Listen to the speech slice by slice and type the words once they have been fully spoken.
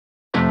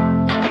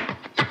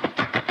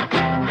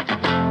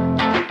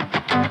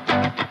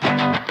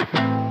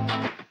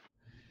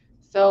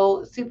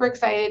So super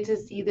excited to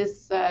see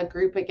this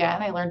group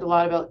again. I learned a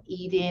lot about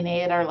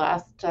eDNA at our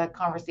last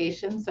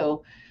conversation,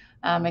 so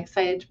I'm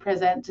excited to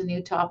present a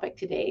new topic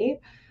today.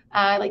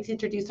 I'd like to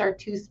introduce our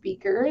two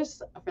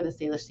speakers for the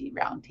Salish Sea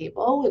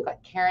Roundtable. We've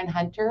got Karen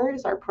Hunter,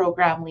 who's our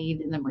program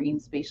lead in the Marine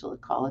Spatial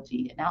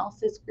Ecology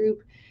Analysis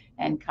Group,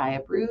 and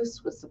Kaia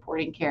Bruce was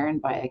supporting Karen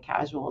via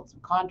casual and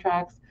some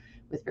contracts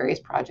with various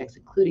projects,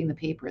 including the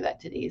paper that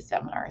today's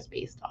seminar is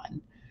based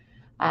on.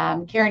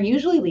 Karen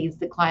usually leads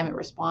the climate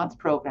response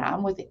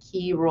program with a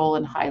key role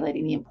in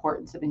highlighting the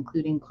importance of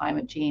including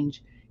climate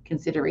change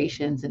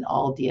considerations in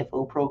all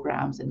DFO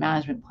programs and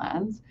management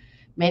plans.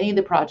 Many of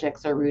the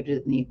projects are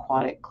rooted in the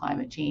Aquatic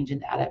Climate Change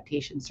and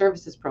Adaptation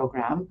Services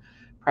Program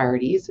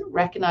priorities,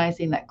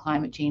 recognizing that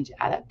climate change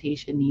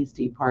adaptation needs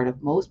to be part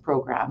of most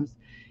programs,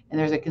 and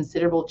there's a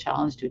considerable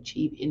challenge to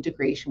achieve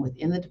integration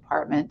within the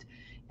department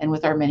and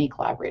with our many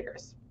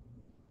collaborators.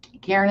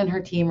 Karen and her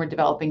team are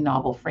developing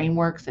novel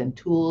frameworks and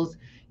tools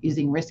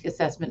using risk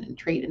assessment and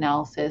trait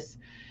analysis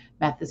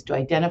methods to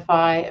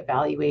identify,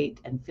 evaluate,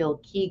 and fill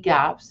key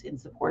gaps in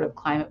support of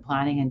climate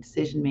planning and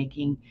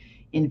decision-making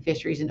in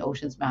fisheries and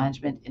oceans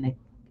management in an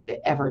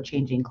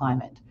ever-changing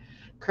climate.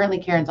 Currently,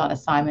 Karen's on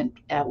assignment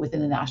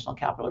within the National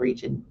Capital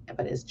Region,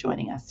 but is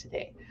joining us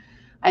today.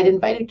 I'd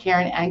invited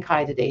Karen and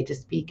Kai today to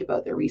speak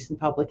about their recent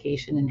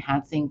publication,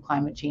 Enhancing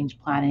Climate Change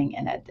Planning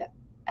and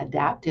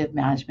Adaptive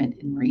Management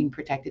in Marine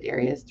Protected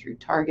Areas Through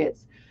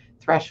Targets,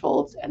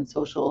 Thresholds, and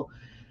Social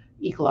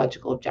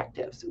Ecological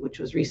Objectives, which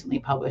was recently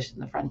published in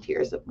the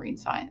Frontiers of Marine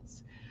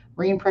Science.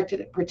 Marine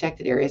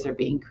protected areas are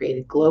being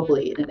created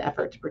globally in an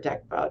effort to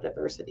protect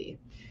biodiversity.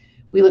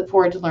 We look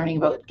forward to learning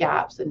about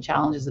gaps and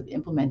challenges of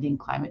implementing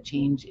climate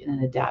change in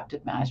an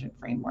adaptive management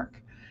framework,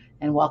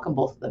 and welcome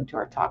both of them to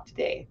our talk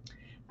today.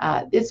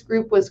 This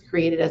group was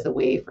created as a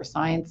way for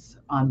science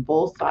on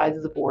both sides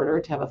of the border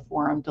to have a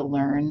forum to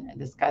learn and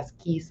discuss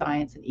key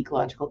science and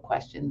ecological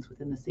questions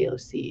within the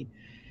Salish Sea.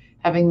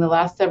 Having the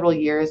last several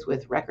years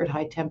with record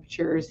high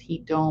temperatures,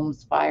 heat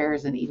domes,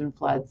 fires, and even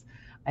floods,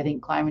 I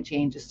think climate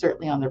change is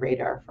certainly on the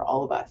radar for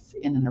all of us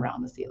in and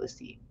around the Salish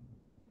Sea.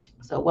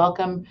 So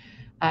welcome,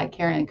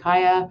 Karen and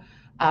Kaia.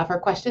 For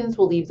questions,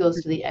 we'll leave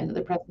those to the end of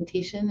the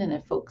presentation, and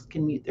if folks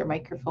can mute their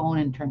microphone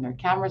and turn their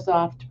cameras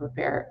off to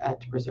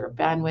preserve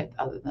bandwidth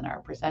other than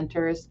our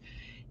presenters,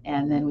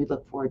 and then we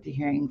look forward to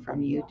hearing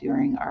from you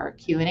during our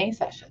Q&A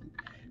session.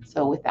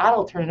 So with that,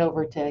 I'll turn it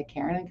over to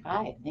Karen and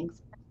Kai. Thanks.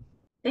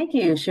 Thank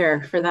you,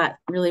 Cher, for that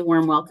really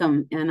warm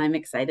welcome, and I'm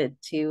excited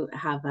to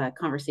have a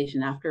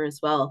conversation after as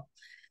well.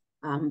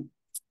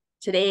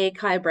 Today,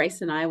 Kaia,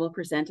 Bryce, and I will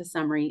present a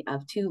summary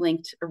of two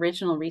linked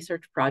original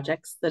research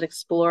projects that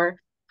explore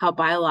how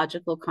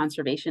biological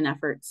conservation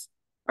efforts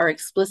are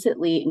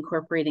explicitly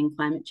incorporating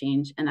climate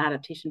change and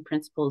adaptation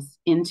principles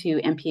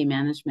into MPA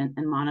management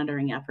and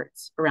monitoring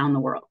efforts around the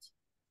world.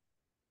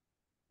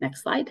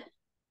 Next slide.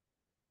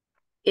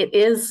 It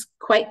is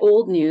quite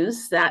old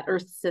news that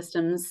Earth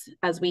systems,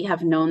 as we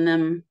have known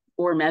them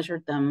or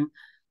measured them,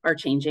 are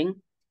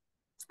changing.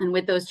 And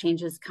with those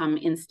changes come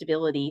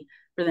instability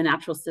for the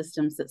natural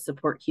systems that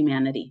support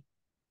humanity.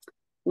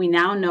 We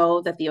now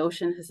know that the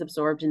ocean has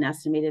absorbed an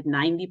estimated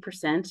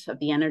 90% of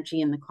the energy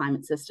in the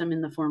climate system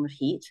in the form of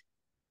heat.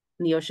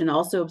 And the ocean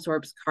also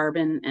absorbs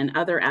carbon and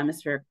other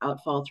atmospheric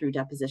outfall through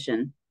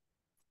deposition.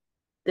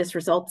 This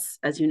results,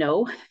 as you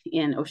know,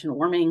 in ocean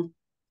warming,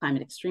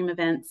 climate extreme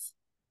events,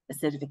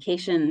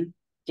 acidification,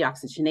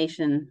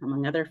 deoxygenation,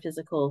 among other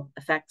physical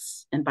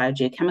effects and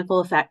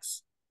biogeochemical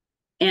effects.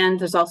 And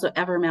there's also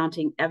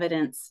ever-mounting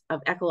evidence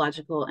of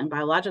ecological and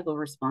biological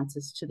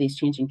responses to these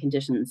changing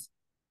conditions,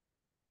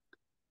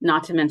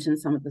 not to mention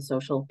some of the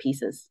social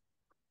pieces.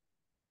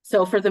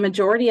 So for the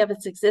majority of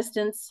its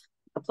existence,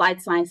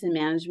 applied science and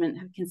management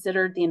have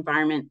considered the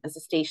environment as a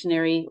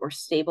stationary or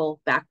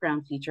stable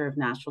background feature of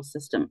natural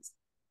systems.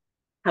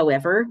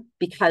 However,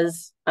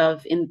 because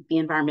the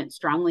environment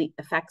strongly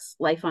affects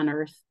life on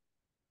Earth,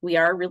 we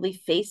are really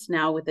faced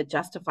now with a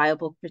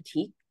justifiable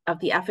critique of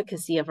the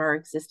efficacy of our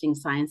existing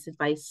science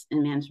advice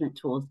and management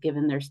tools,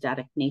 given their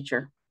static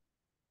nature.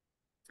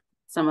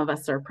 Some of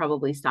us are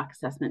probably stock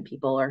assessment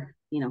people or,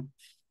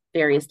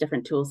 various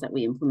different tools that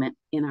we implement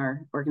in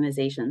our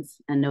organizations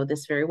and know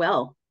this very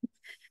well.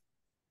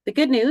 The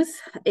good news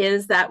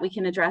is that we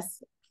can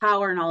address how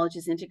our knowledge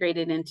is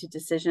integrated into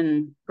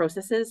decision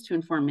processes to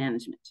inform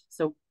management.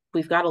 So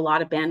we've got a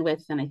lot of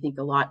bandwidth and I think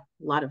a lot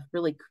of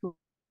really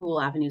cool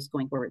avenues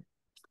going forward.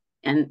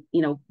 And,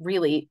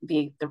 really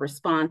the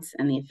response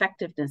and the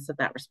effectiveness of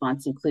that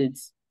response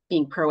includes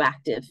being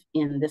proactive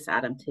in this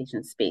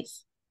adaptation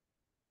space.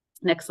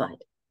 Next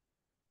slide.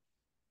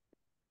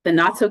 The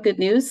not so good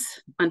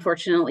news,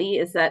 unfortunately,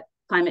 is that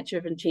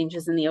climate-driven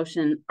changes in the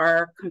ocean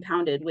are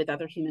compounded with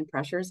other human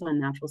pressures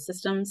on natural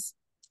systems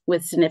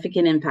with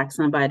significant impacts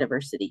on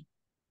biodiversity.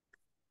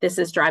 This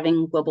is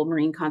driving global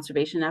marine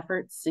conservation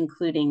efforts,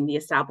 including the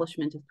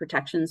establishment of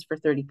protections for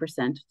 30% of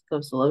the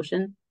coastal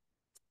ocean.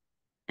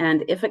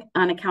 And if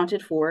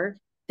unaccounted for,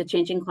 the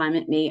changing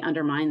climate may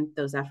undermine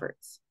those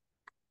efforts.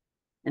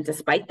 And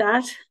despite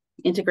that,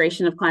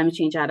 integration of climate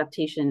change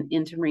adaptation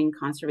into marine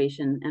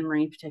conservation and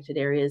marine protected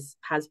areas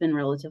has been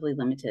relatively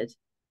limited.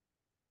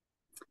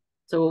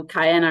 So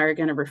Kaia and I are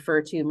going to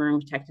refer to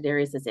marine protected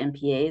areas as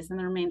MPAs in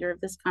the remainder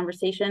of this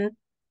conversation.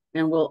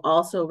 And we'll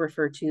also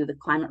refer to the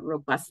Climate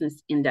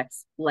Robustness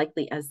Index,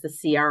 likely as the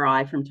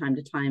CRI from time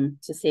to time,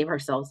 to save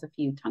ourselves a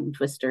few tongue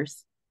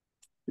twisters.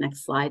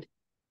 Next slide.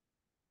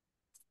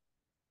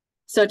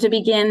 So to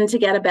begin to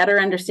get a better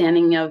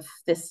understanding of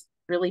this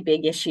really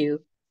big issue,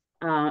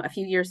 a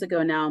few years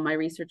ago now, my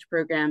research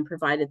program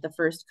provided the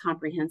first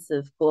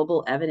comprehensive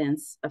global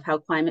evidence of how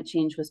climate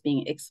change was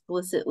being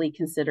explicitly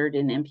considered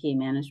in MPA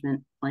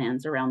management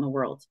plans around the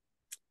world.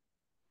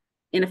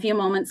 In a few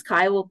moments,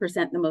 Kaia will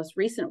present the most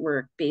recent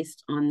work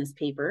based on this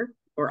paper,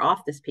 or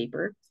off this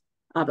paper.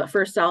 But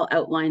first, I'll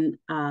outline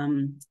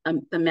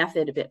the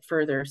method a bit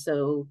further.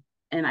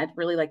 And I'd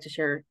really like to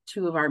share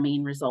two of our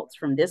main results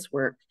from this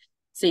work,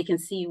 so you can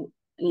see,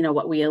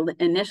 what we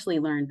initially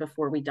learned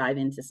before we dive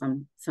into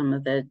some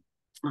of the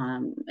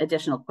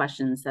additional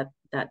questions that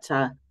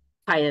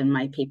Kaia in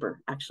my paper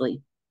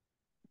actually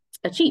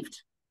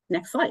achieved.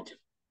 Next slide.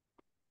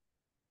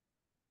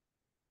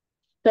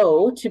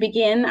 So to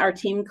begin, our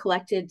team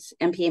collected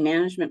MPA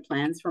management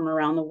plans from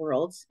around the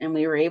world, and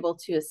we were able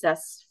to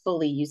assess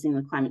fully using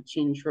the Climate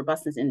Change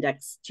Robustness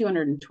Index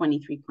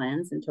 223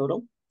 plans in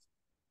total.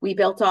 We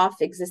built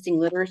off existing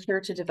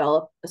literature to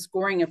develop a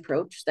scoring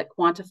approach that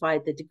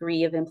quantified the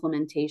degree of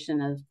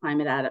implementation of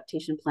climate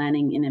adaptation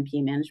planning in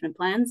MPA management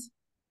plans.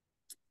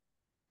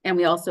 And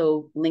we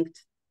also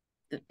linked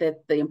the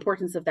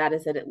importance of that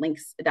is that it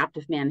links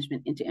adaptive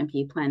management into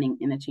MPA planning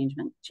in a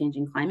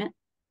changing climate.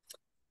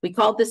 We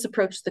called this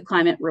approach the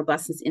Climate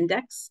Robustness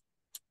Index.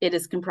 It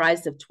is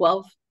comprised of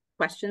 12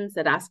 questions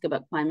that ask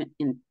about climate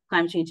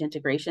change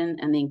integration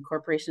and the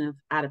incorporation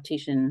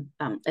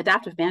of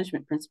adaptive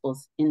management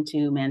principles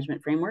into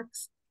management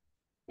frameworks.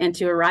 And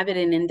to arrive at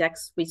an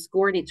index, we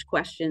scored each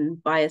question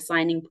by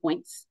assigning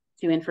points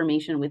to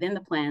information within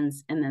the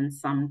plans and then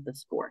summed the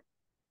score.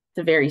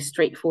 It's a very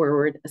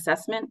straightforward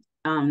assessment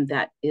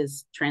that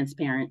is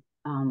transparent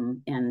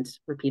and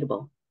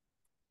repeatable.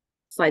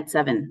 Slide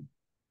 7.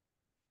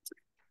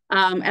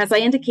 As I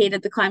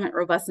indicated, the Climate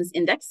Robustness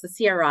Index, the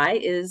CRI,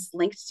 is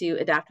linked to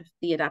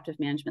the adaptive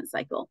management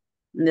cycle.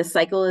 And this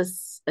cycle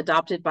is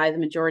adopted by the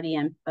majority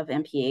of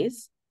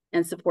MPAs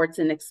and supports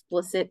an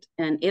explicit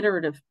and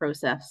iterative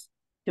process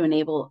to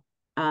enable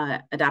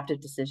adaptive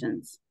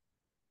decisions.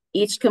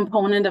 Each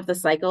component of the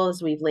cycle,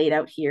 as we've laid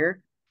out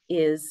here,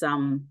 is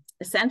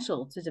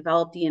essential to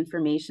develop the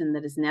information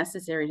that is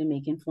necessary to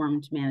make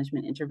informed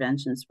management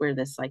interventions where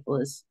this cycle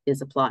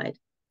is applied.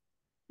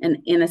 And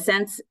in a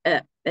sense,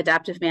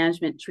 adaptive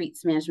management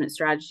treats management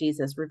strategies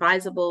as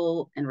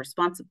revisable and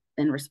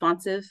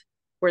responsive,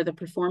 where the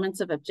performance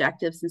of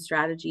objectives and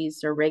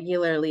strategies are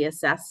regularly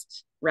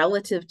assessed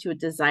relative to a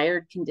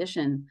desired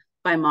condition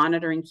by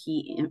monitoring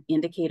key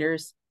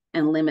indicators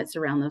and limits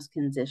around those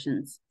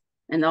conditions.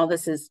 And all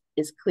this is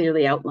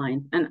clearly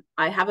outlined. And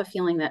I have a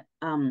feeling that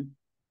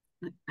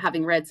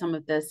having read some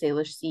of the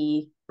Salish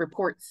Sea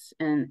reports,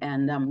 and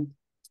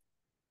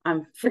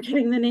I'm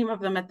forgetting the name of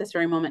them at this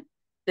very moment,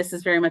 this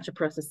is very much a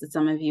process that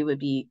some of you would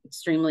be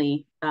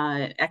extremely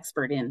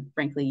expert in,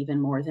 frankly, even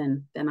more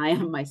than I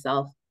am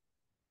myself.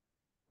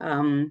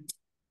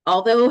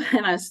 Although,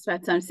 and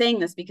I'm saying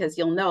this because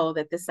you'll know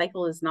that this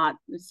cycle is not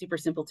super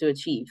simple to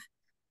achieve.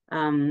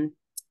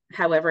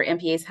 However,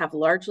 MPAs have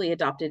largely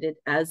adopted it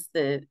as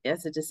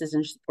a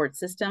decision support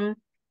system,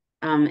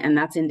 and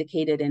that's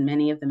indicated in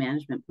many of the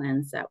management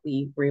plans that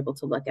we were able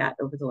to look at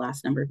over the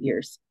last number of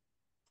years.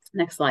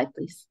 Next slide,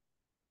 please.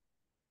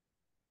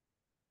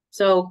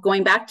 So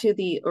going back to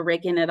the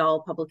O'Regan et al.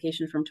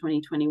 Publication from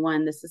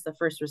 2021, this is the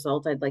first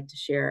result I'd like to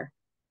share.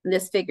 And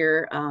this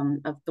figure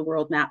of the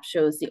world map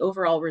shows the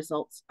overall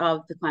results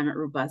of the Climate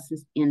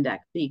Robustness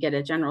Index. So you get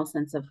a general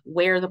sense of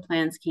where the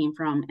plans came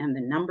from and the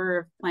number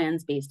of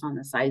plans based on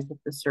the size of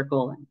the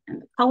circle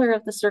and the color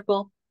of the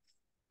circle.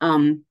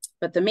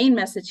 But the main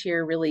message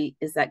here really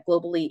is that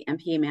globally,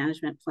 MPA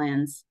management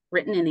plans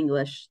written in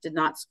English did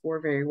not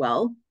score very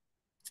well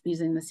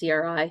using the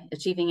CRI,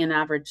 achieving an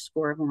average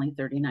score of only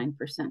 39%.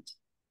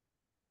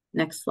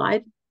 Next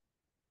slide.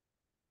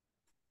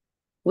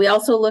 We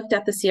also looked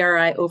at the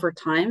CRI over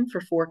time for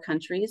 4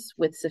 countries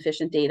with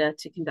sufficient data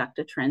to conduct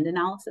a trend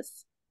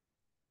analysis.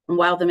 And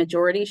while the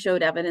majority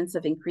showed evidence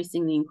of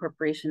increasing the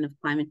incorporation of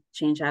climate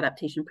change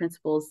adaptation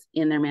principles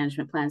in their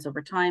management plans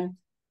over time,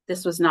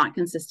 this was not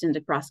consistent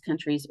across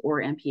countries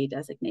or MPA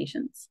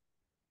designations.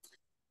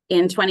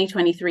 In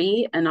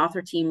 2023, an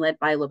author team led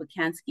by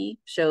Lobokansky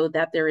showed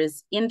that there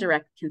is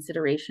indirect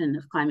consideration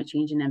of climate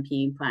change in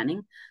MPA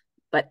planning,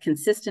 but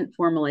consistent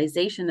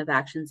formalization of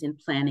actions in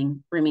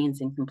planning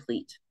remains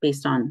incomplete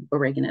based on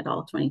O'Regan et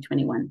al.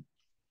 2021.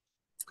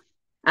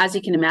 As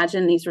you can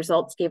imagine, these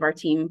results gave our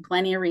team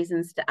plenty of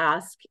reasons to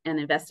ask and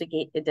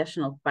investigate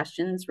additional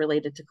questions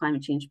related to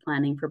climate change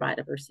planning for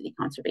biodiversity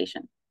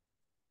conservation.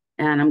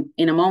 And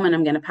in a moment,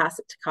 I'm going to pass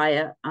it to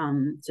Kaia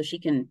so she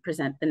can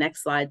present the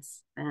next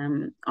slides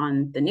on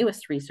the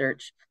newest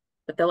research.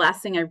 But the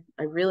last thing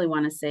I really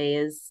want to say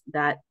is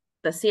that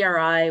the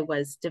CRI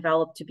was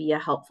developed to be a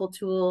helpful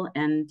tool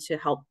and to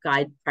help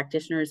guide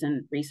practitioners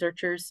and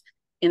researchers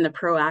in the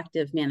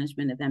proactive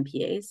management of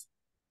MPAs.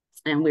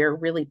 And we're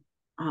really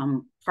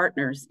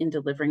partners in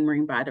delivering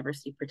marine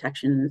biodiversity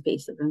protection in the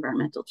face of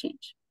environmental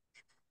change.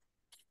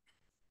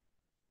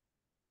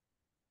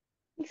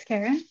 Thanks,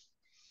 Karen.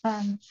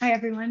 Hi,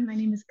 everyone. My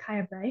name is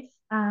Kaia Bryce.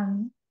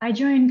 I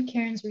joined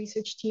Karen's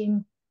research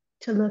team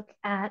to look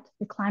at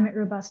the climate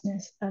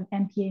robustness of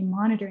MPA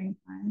monitoring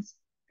plans.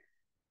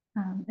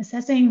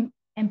 Assessing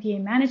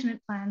MPA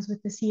management plans with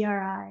the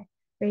CRI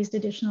raised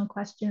additional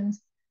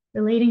questions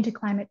relating to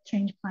climate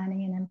change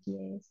planning in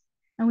MPAs.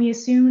 And we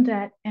assumed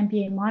that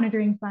MPA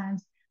monitoring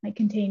plans might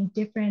contain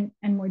different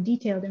and more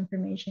detailed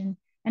information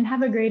and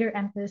have a greater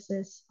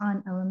emphasis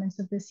on elements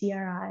of the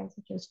CRI,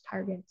 such as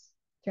targets,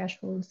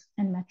 thresholds,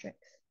 and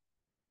metrics.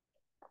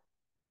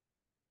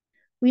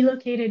 We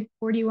located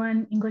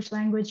 41 English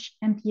language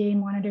MPA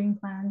monitoring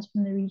plans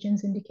from the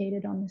regions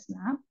indicated on this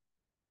map.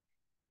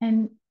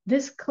 And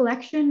this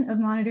collection of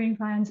monitoring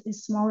plans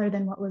is smaller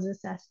than what was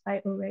assessed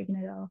by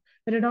O'Regan et al.,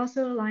 but it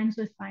also aligns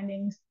with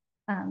findings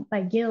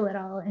by Gill et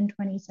al. In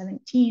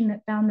 2017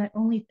 that found that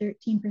only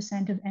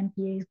 13% of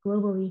MPAs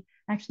globally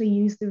actually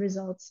use the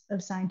results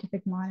of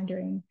scientific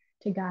monitoring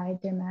to guide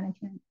their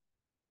management.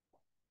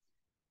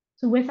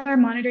 So with our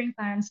monitoring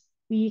plans,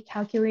 we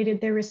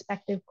calculated their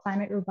respective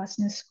climate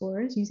robustness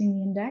scores using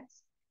the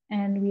index,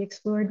 and we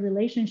explored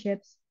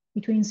relationships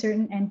between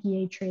certain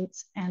MPA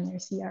traits and their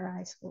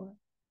CRI score.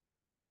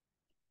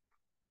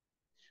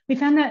 We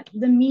found that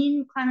the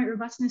mean climate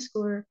robustness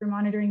score for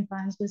monitoring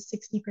plans was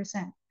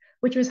 60%,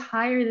 which was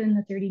higher than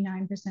the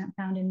 39%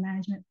 found in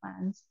management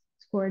plans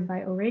scored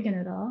by O'Regan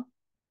et al.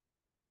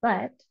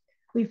 But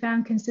we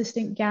found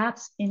consistent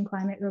gaps in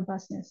climate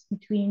robustness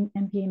between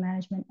MPA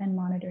management and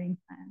monitoring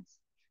plans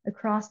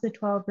across the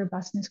 12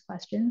 robustness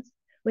questions,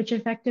 which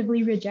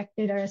effectively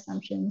rejected our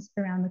assumptions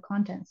around the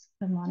contents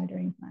of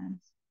monitoring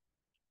plans.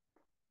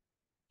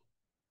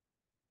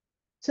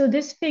 So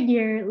this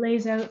figure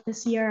lays out the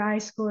CRI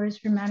scores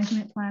for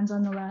management plans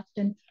on the left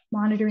and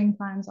monitoring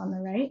plans on the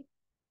right.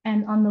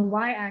 And on the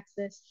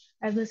y-axis,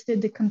 I've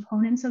listed the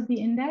components of the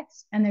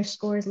index and their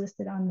scores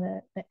listed on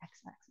the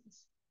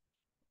x-axis.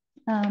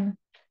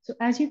 So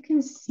as you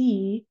can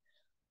see,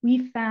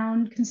 we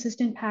found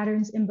consistent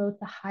patterns in both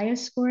the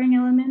highest scoring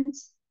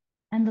elements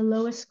and the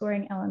lowest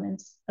scoring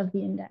elements of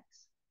the index.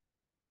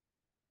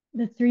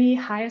 The three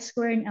highest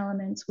scoring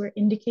elements were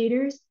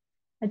indicators,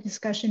 a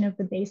discussion of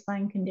the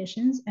baseline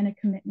conditions, and a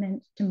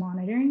commitment to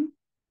monitoring.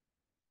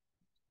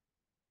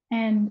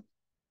 And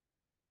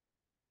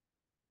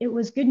it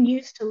was good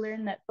news to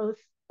learn that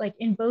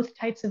in both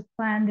types of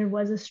plan, there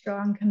was a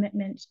strong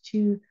commitment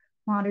to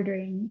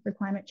monitoring for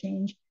climate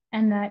change,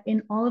 and that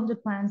in all of the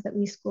plans that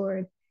we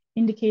scored,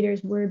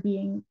 indicators were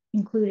being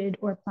included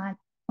or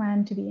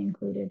planned to be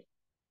included.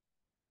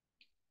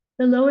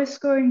 The lowest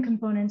scoring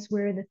components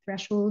were the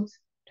thresholds,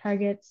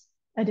 targets,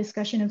 a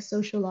discussion of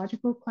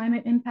sociological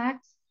climate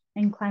impacts,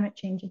 and climate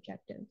change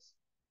objectives.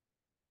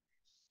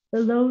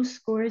 The low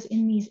scores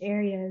in these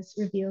areas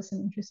reveal some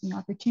interesting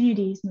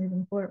opportunities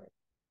moving forward.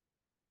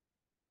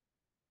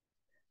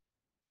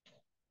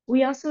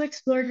 We also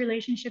explored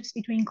relationships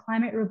between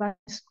climate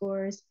robustness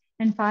scores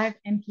and 5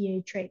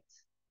 MPA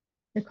traits: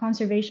 the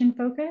conservation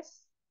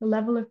focus, the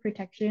level of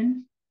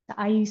protection, the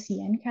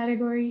IUCN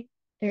category,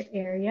 their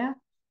area,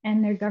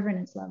 and their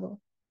governance level.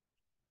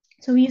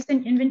 So we used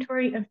an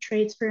inventory of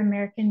traits for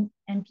American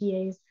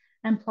MPAs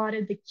and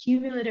plotted the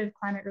cumulative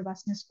climate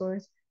robustness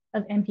scores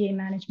of MPA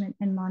management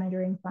and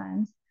monitoring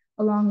plans,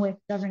 along with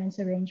governance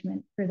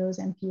arrangement for those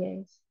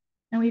MPAs.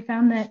 And we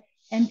found that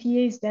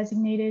MPAs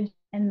designated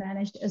and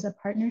managed as a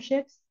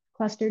partnerships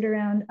clustered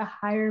around a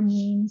higher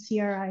mean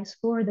CRI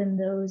score than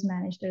those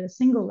managed at a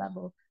single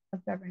level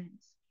of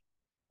governance.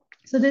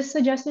 So this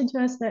suggested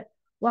to us that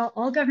while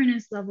all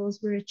governance levels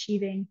were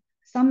achieving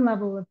some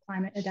level of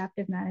climate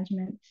adaptive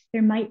management,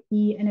 there might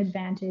be an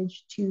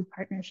advantage to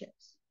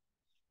partnerships.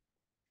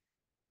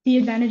 The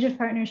advantage of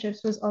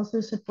partnerships was also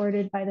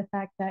supported by the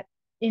fact that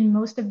in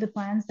most of the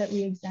plans that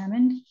we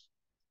examined,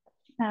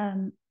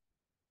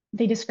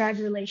 they described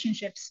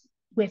relationships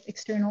with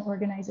external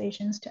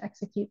organizations to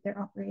execute their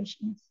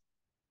operations.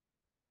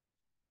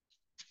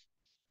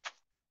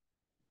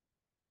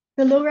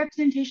 The low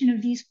representation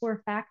of these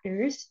 4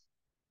 factors,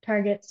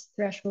 targets,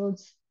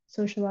 thresholds,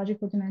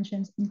 sociological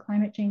dimensions, and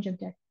climate change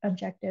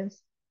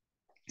objectives,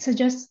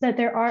 suggests that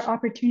there are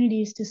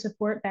opportunities to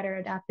support better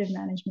adaptive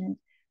management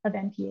of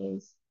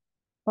MPAs,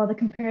 while the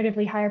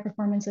comparatively higher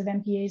performance of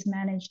MPAs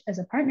managed as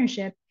a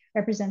partnership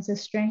represents a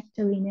strength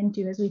to lean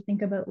into as we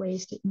think about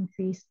ways to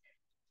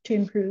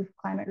improve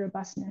climate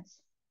robustness.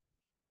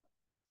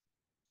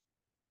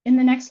 In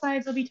the next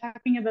slides, I'll be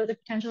talking about the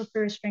potential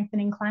for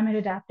strengthening climate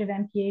adaptive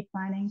MPA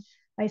planning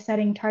by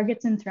setting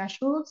targets and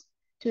thresholds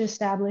to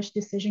establish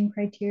decision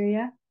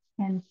criteria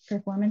and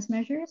performance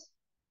measures,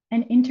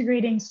 and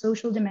integrating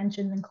social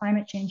dimensions and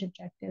climate change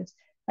objectives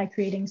by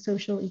creating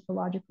social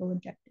ecological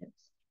objectives.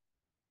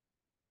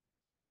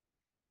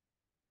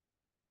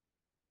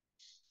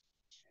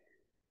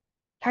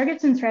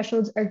 Targets and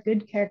thresholds are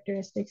good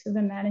characteristics of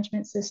a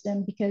management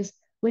system because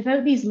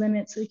without these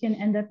limits, we can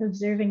end up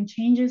observing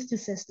changes to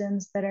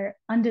systems that are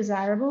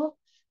undesirable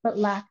but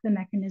lack the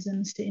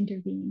mechanisms to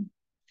intervene.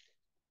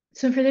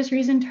 So for this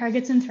reason,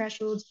 targets and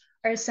thresholds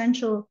are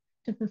essential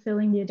to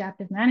fulfilling the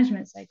adaptive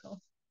management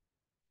cycle.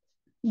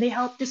 They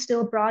help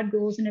distill broad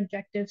goals and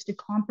objectives to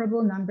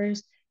comparable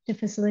numbers to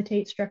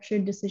facilitate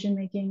structured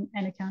decision-making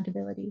and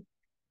accountability.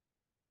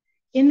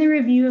 In the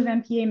review of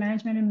MPA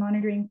management and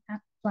monitoring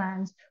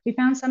plans, we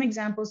found some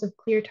examples of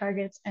clear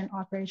targets and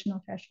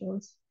operational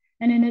thresholds.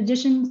 And in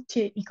addition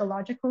to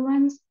ecological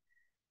lens,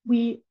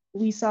 we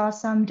saw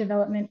some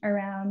development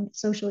around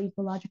social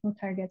ecological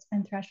targets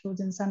and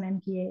thresholds in some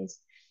MPAs.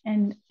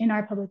 And in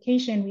our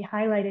publication, we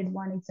highlighted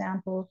one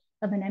example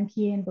of an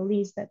MPA in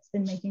Belize that's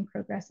been making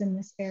progress in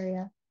this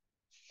area.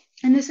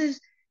 And this is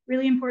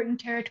really important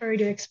territory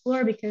to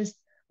explore because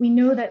we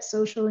know that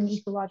social and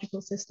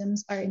ecological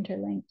systems are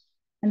interlinked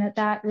and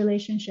that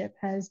relationship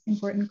has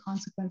important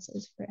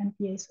consequences for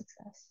MPA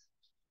success.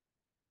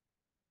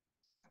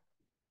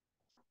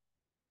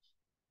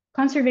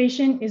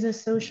 Conservation is a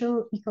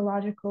social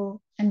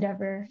ecological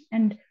endeavor,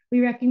 and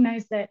we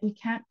recognize that we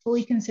can't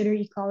fully consider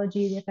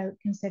ecology without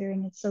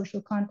considering its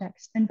social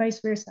context, and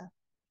vice versa.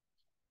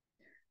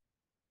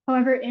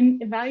 However, in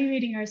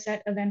evaluating our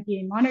set of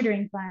MPA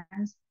monitoring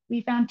plans,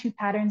 we found two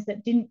patterns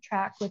that didn't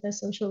track with a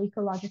social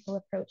ecological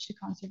approach to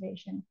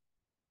conservation.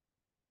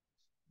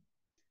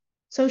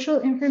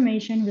 Social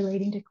information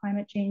relating to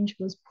climate change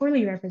was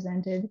poorly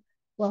represented,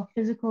 while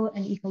physical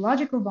and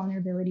ecological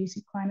vulnerabilities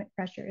to climate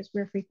pressures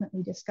were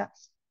frequently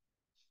discussed.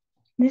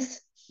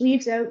 This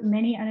leaves out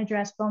many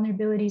unaddressed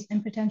vulnerabilities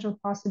and potential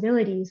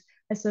possibilities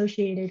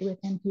associated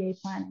with MPA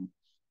planning.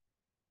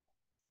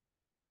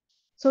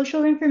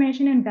 Social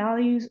information and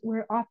values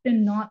were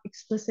often not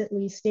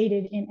explicitly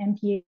stated in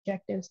MPA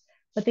objectives,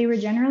 but they were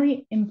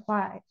generally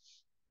implied.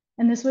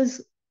 And this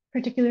was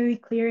particularly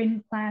clear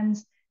in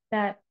plans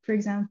that, for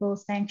example,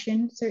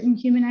 sanctioned certain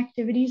human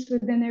activities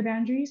within their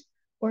boundaries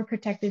or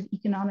protected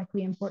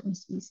economically important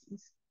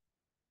species.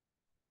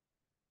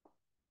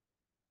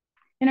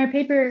 In our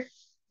paper,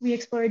 we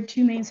explored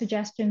two main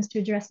suggestions to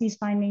address these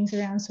findings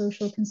around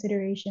social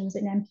considerations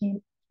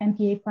in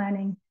MPA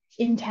planning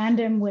in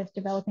tandem with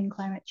developing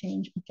climate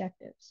change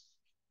objectives.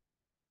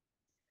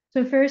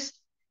 So first,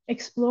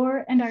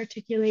 explore and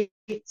articulate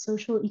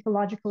social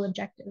ecological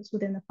objectives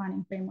within the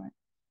planning framework.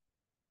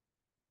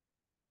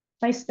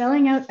 By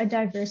spelling out a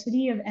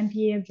diversity of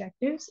MPA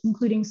objectives,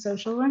 including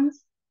social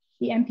ones,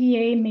 the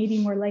MPA may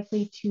be more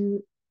likely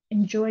to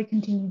enjoy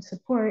continued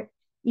support,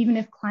 even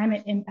if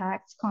climate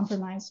impacts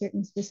compromise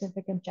certain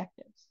specific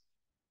objectives.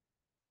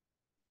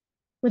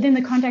 Within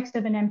the context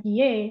of an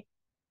MPA,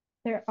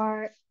 there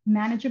are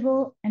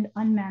manageable and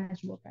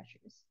unmanageable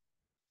pressures.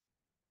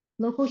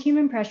 Local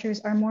human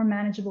pressures are more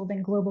manageable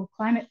than global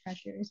climate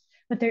pressures,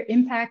 but their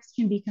impacts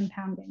can be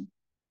compounding.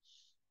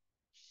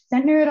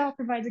 Sentner et al.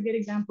 Provides a good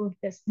example of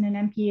this in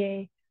an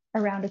MPA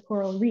around a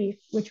coral reef,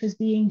 which was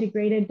being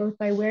degraded both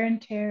by wear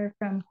and tear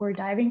from poor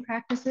diving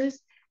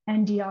practices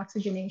and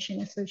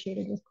deoxygenation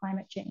associated with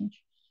climate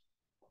change.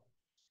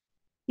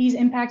 These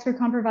impacts were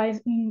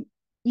compromising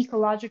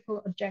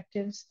ecological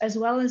objectives as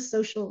well as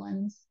social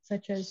ones,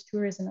 such as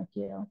tourism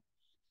appeal.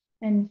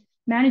 And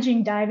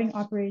managing diving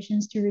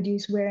operations to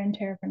reduce wear and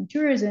tear from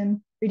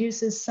tourism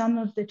reduces some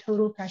of the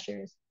total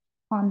pressures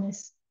on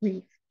this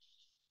reef.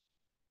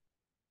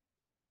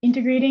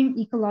 Integrating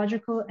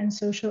ecological and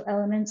social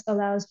elements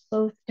allows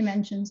both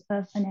dimensions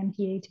of an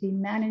MPA to be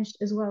managed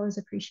as well as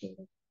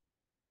appreciated.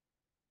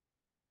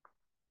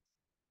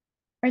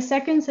 Our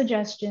second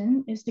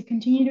suggestion is to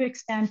continue to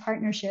expand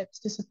partnerships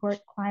to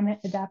support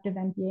climate adaptive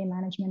MPA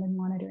management and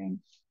monitoring.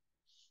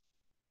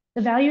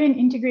 The value in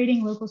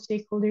integrating local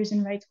stakeholders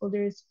and rights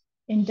holders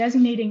in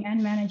designating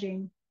and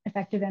managing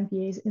effective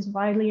MPAs is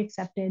widely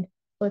accepted,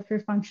 both for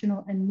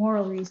functional and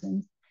moral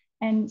reasons.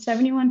 And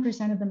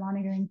 71% of the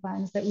monitoring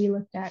plans that we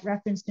looked at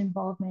referenced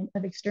involvement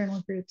of external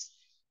groups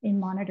in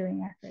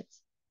monitoring efforts.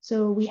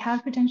 So we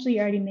have potentially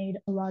already made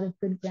a lot of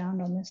good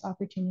ground on this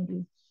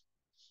opportunity.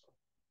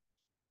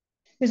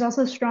 There's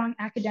also strong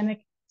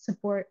academic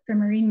support for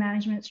marine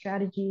management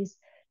strategies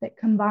that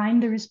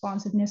combine the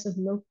responsiveness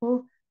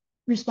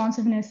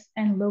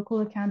and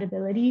local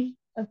accountability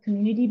of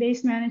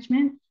community-based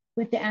management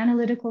with the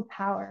analytical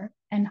power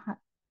and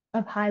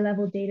of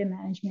high-level data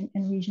management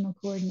and regional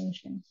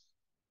coordination.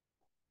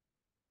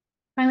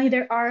 Finally,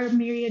 there are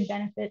myriad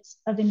benefits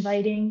of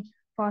inviting,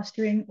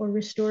 fostering, or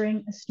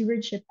restoring a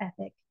stewardship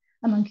ethic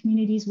among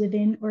communities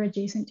within or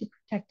adjacent to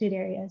protected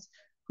areas,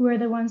 who are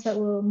the ones that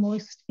will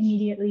most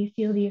immediately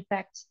feel the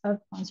effects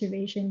of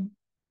conservation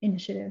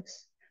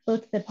initiatives,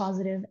 both the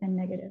positive and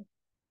negative.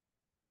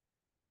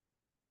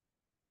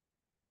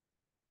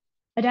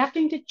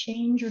 Adapting to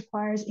change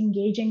requires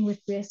engaging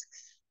with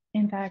risks,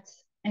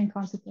 impacts, and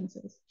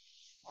consequences.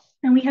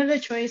 And we have a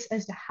choice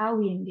as to how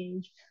we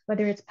engage,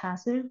 whether it's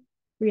passive,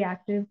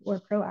 reactive, or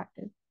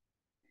proactive.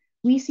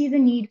 We see the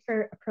need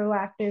for a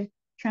proactive,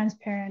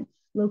 transparent,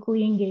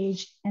 locally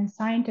engaged, and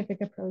scientific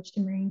approach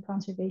to marine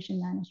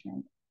conservation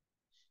management.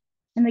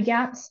 And the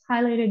gaps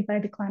highlighted by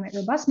the Climate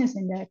Robustness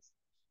Index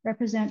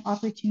represent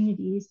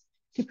opportunities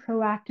to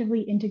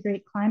proactively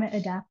integrate climate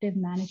adaptive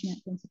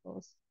management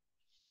principles.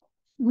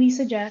 We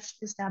suggest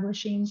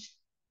establishing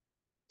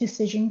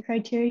decision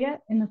criteria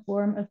in the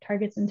form of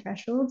targets and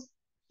thresholds,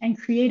 and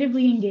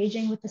creatively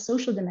engaging with the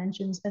social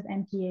dimensions of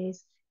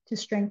MPAs to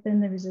strengthen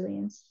the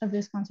resilience of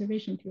this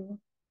conservation tool.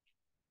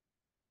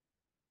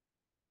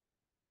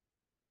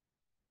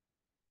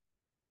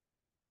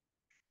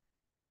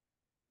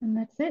 And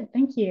that's it.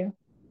 Thank you.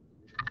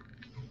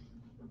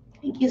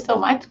 Thank you so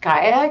much,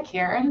 Kaia,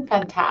 Karen,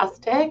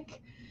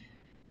 fantastic.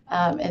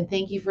 And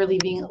thank you for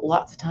leaving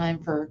lots of time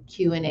for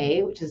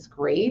Q&A, which is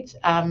great.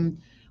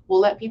 We'll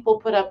let people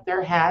put up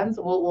their hands.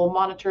 We'll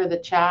monitor the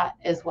chat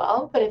as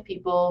well, but if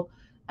people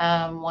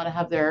want to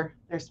have their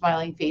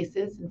smiling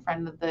faces in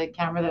front of the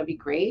camera, that'd be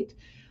great.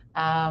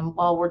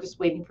 While we're just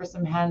waiting for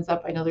some hands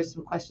up, I know there's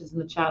some questions in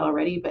the chat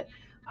already, but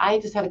I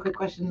just had a quick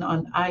question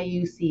on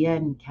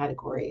IUCN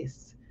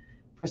categories.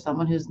 For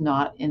someone who's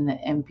not in the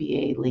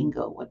MPA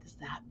lingo, what does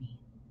that mean?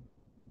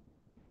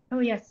 Oh,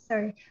 yes,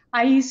 sorry.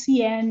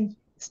 IUCN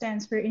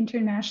stands for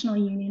International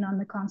Union on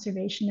the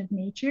Conservation of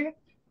Nature,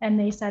 and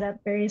they set up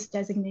various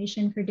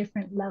designation for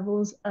different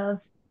levels of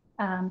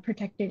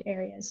protected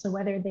areas. So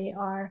whether they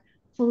are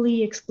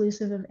fully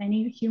exclusive of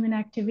any human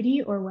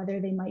activity or whether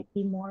they might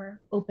be more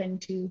open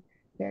to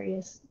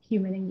various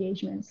human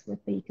engagements with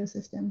the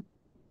ecosystem.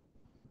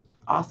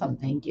 Awesome,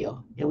 thank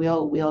you. Yeah,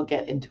 we'll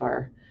get into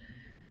our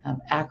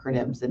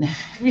acronyms, and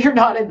if you're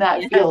not in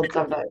that field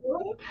sometimes,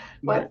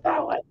 what's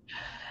that one?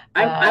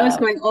 I was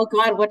going, oh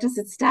God, what does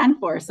it stand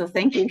for? So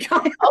thank you,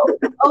 Kaia.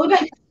 Oh,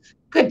 nice.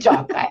 Good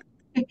job, Kaia.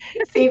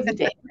 Save the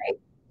day, right?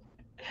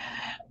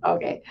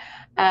 Okay.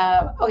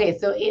 Okay,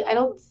 so I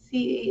don't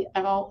see,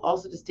 it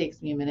also just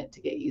takes me a minute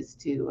to get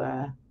used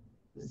to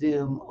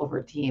Zoom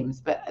over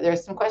Teams, but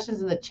there's some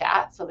questions in the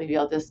chat, so maybe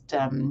I'll just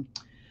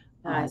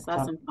I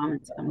saw some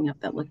comments coming up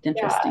that looked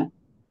interesting. Yeah.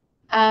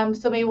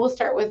 So maybe we'll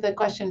start with a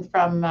question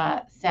from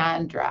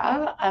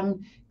Sandra.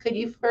 Could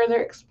you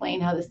further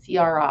explain how the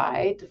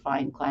CRI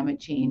defined climate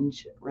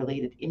change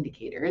related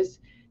indicators?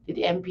 Did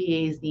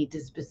MPAs need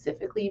to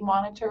specifically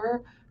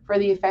monitor for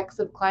the effects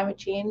of climate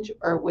change,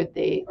 or could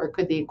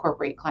they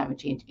incorporate climate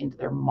change into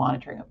their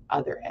monitoring of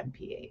other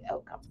MPA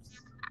outcomes?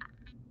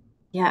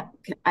 Yeah,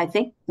 I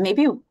think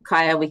maybe,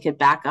 Kaia, we could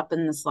back up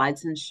in the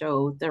slides and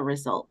show the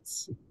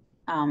results,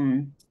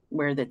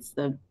 where that's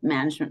the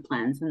management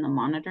plans and the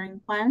monitoring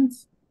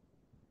plans,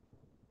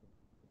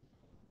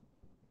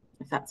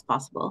 if that's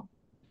possible.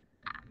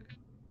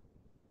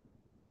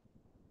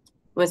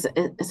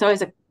 It's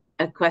always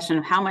a question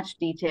of how much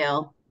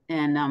detail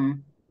and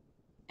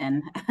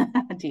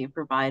do you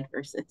provide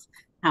versus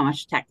how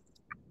much text.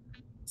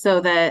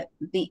 So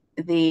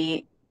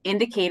the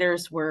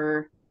indicators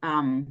were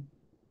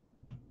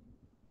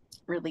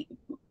really,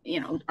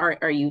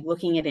 are you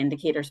looking at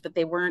indicators, but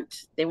they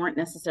weren't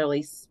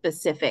necessarily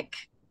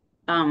specifically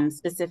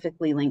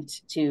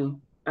linked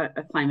to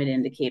a climate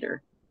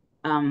indicator.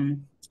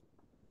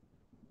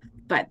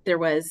 But there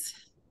was,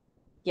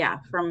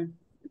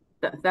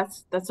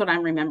 that's what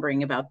I'm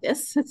remembering about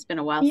this. It's been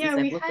a while since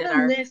I've looked at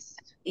our list.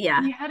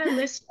 Yeah, we had a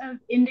list of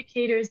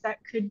indicators that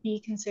could be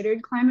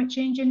considered climate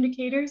change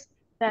indicators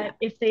that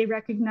if they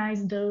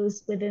recognize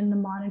those within the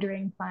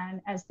monitoring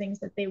plan as things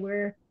that they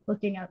were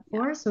looking out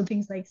for, so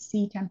things like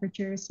sea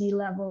temperature, sea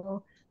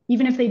level,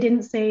 even if they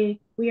didn't say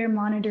we are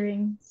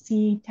monitoring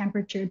sea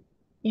temperature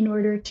in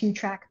order to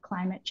track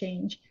climate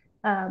change,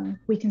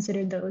 we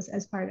considered those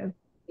as part of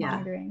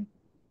monitoring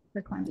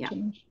for climate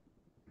change.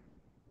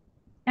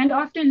 And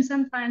often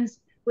some plans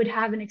would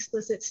have an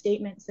explicit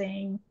statement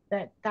saying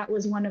that that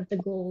was one of the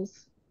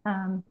goals,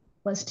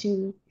 was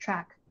to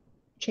track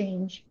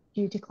change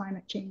due to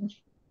climate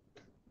change.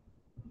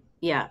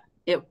 Yeah,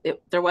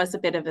 there was a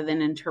bit of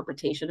an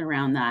interpretation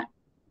around that.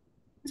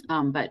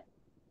 But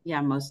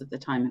yeah, most of the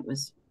time it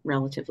was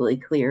relatively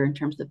clear in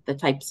terms of the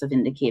types of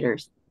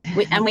indicators.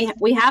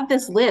 We have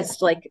this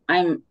list, like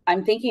I'm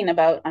thinking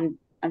about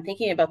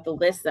the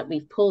list that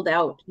we've pulled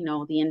out,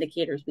 the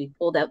indicators, we've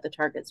pulled out the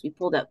targets, we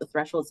pulled out the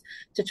thresholds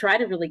to try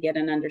to really get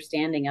an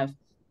understanding of,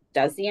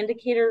 does the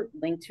indicator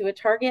link to a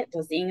target?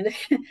 Does the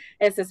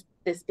it's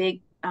this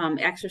big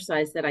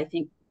exercise that I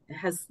think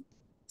has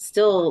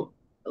still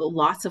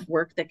lots of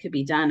work that could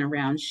be done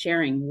around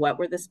sharing what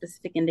were the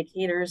specific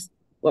indicators,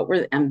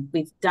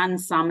 we've done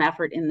some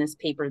effort in this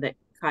paper that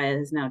Kaia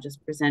has now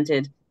just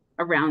presented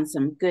around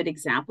some good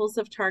examples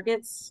of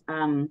targets.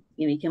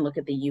 You can look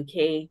at the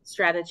UK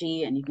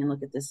strategy, and you can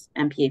look at this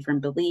MPA from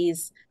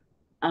Belize,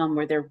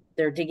 where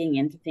they're digging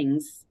into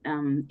things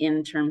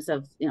in terms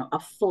of a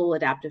full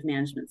adaptive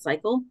management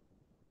cycle.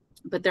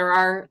 But there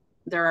are,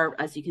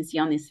 as you can see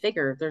on this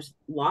figure, there's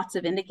lots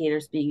of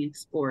indicators being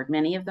explored.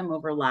 Many of them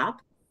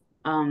overlap,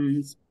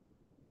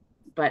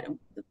 but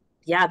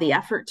yeah, the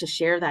effort to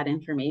share that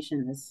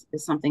information is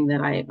something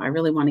that I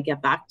really want to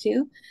get back to.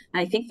 And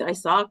I think that I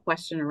saw a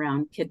question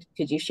around, could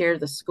you share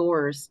the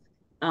scores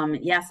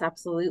Yes,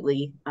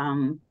 absolutely.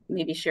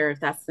 Maybe share if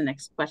that's the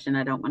next question.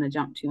 I don't want to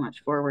jump too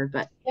much forward,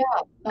 but Yeah,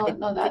 I no, think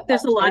there's a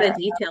that's lot of fair.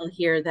 detail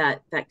here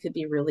that could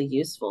be really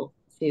useful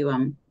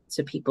to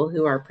people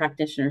who are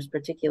practitioners,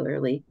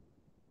 particularly.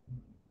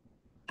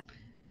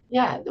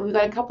 Yeah, we've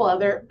got a couple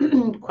other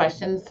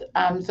questions.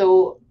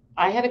 So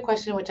I had a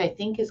question which I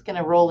think is going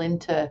to roll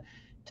into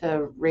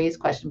Ray's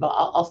question, but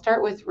I'll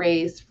start with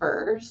Ray's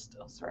first.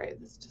 Oh, sorry,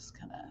 this just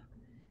kind of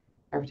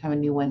every time a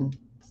new one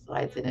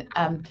slides in it.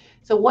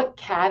 So what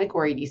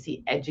category do you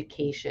see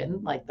education,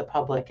 like the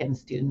public and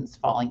students,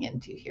 falling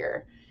into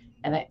here?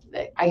 And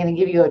I'm going to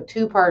give you a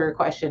two-parter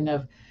question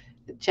of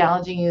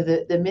challenging you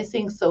the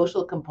missing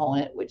social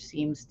component, which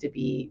seems to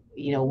be,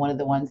 one of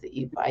the ones that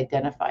you've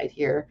identified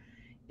here.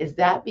 Is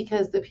that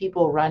because the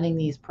people running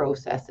these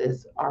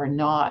processes are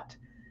not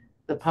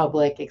the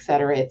public, et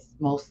cetera? It's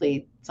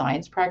mostly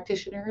science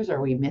practitioners. Are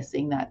we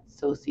missing that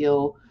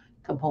socio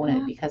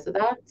component because of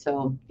that?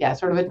 So yeah,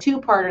 sort of a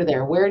two-parter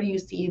there. Where do you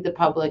see the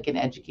public and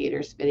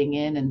educators fitting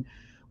in, and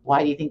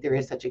why do you think there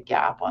is such a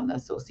gap on the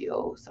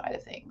socio side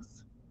of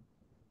things?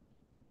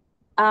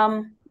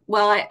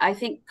 Well, I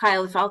think,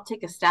 Kyle, if I'll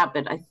take a stab,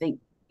 but I think,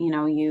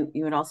 you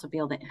would also be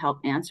able to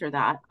help answer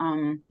that.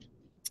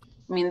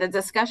 I mean, the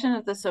discussion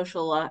of the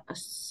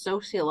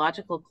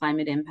sociological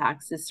climate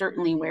impacts is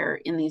certainly where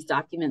in these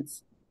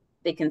documents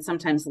they can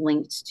sometimes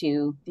link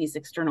to these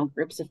external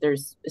groups if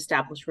there's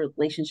established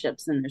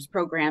relationships and there's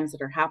programs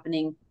that are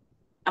happening.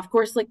 Of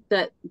course,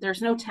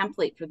 there's no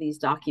template for these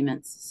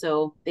documents,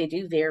 so they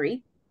do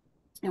vary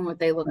in what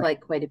they look like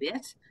quite a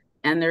bit.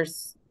 And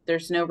there's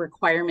no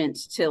requirement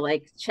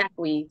to check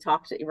we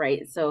talked,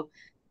 right? So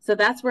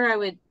that's where I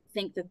would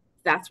think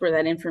that's where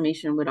that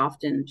information would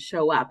often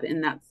show up,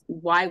 and that's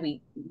why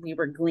we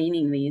were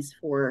gleaning these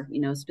for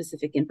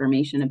specific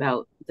information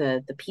about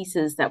the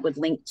pieces that would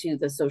link to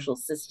the social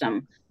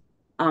system.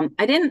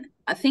 I didn't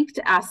think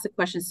to ask the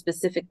question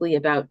specifically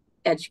about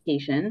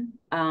education.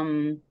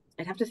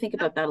 I'd have to think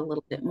about that a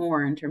little bit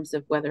more in terms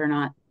of whether or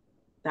not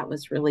it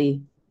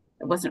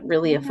wasn't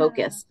really a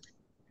focus.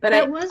 But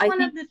that was I one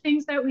think, of the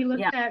things that we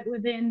looked at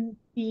within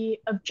the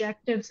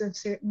objectives of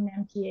certain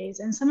MPAs,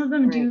 and some of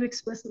them do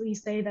explicitly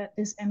say that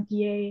this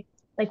MPA,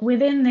 like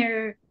within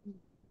their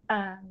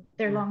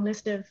long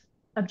list of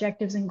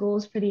objectives and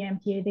goals for the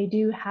MPA, they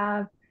do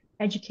have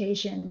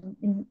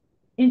education.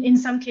 In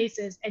some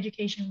cases,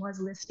 education was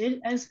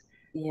listed as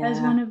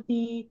one of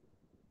the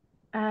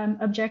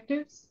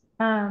objectives.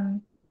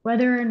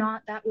 Whether or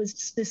not that was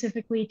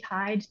specifically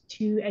tied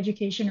to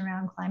education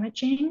around climate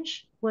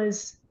change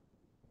was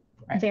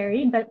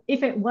varied, but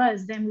if it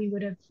was, then we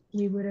would have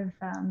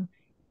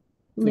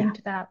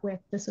linked that with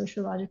the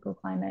sociological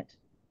climate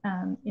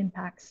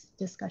impacts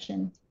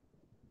discussion.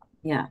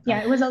 Yeah,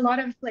 it was a lot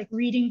of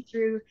reading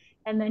through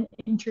and then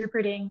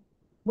interpreting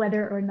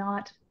whether or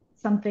not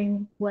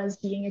something was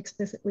being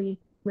explicitly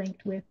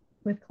linked with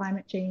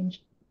climate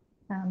change,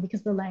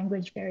 because the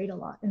language varied a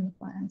lot in the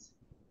plans.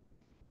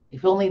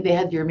 If only they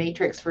had your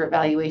matrix for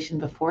evaluation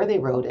before they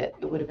wrote it,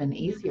 it would have been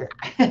easier.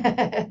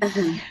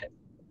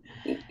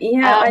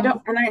 Yeah, I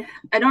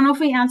don't know if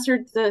we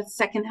answered the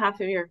second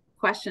half of your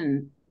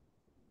question,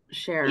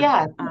 Cher.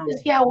 Yeah,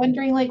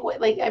 wondering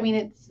I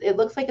mean, it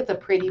looks like it's a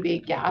pretty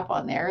big gap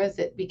on there. Is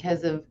it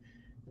because of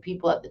the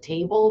people at the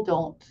table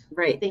don't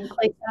think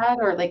like that,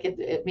 or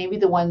it maybe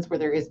the ones where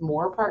there is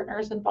more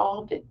partners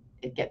involved,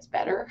 it gets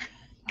better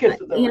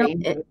because of the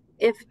range of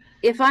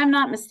if I'm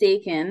not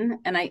mistaken,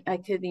 and I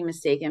could be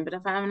mistaken, but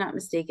if I'm not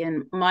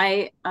mistaken,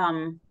 my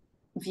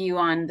view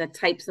on the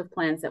types of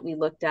plans that we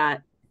looked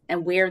at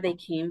and where they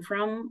came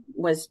from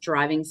was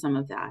driving some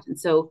of that. And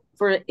so,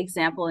 for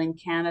example, in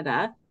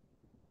Canada,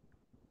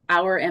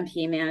 our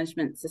MPA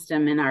management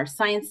system and our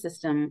science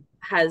system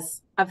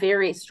has a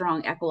very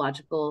strong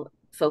ecological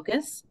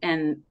focus,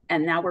 and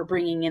now we're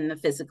bringing in the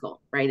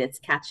physical, right? It's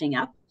catching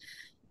up.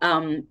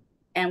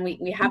 And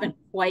we haven't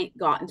quite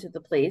gotten to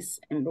the place,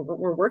 and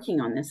we're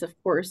working on this, of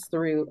course,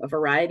 through a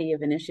variety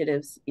of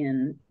initiatives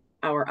in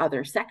our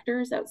other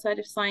sectors outside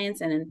of science,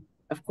 and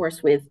of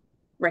course, with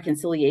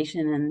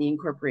reconciliation and the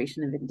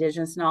incorporation of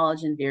Indigenous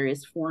knowledge in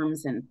various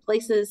forms and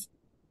places.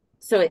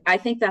 So I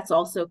think that's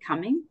also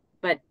coming,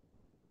 but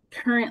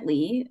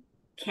currently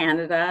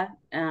Canada,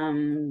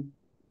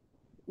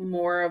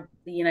 more of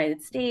the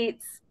United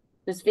States,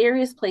 there's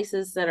various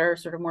places that are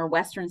sort of more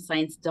Western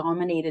science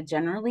dominated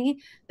generally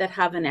that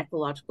have an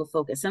ecological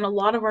focus. And a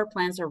lot of our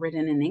plans are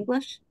written in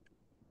English,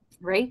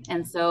 right?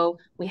 And so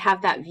we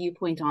have that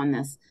viewpoint on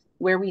this.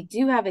 Where we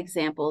do have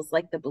examples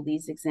like the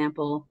Belize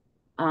example,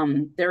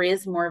 there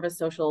is more of a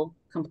social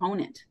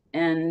component,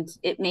 and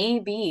it may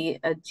be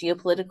a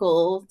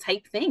geopolitical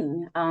type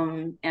thing.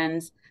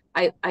 And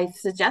I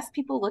suggest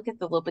people look at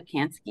the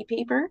Lopakansky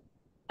paper.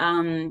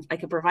 I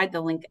could provide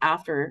the link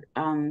after,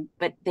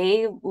 but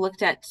they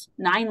looked at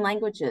 9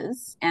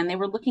 languages, and they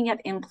were looking at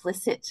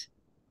implicit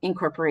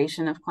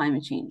incorporation of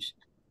climate change.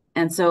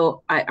 And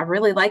so I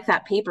really like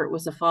that paper. It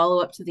was a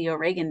follow-up to the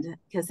O'Regan,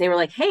 because they were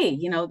like, hey,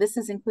 this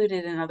is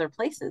included in other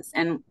places.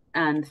 And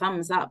and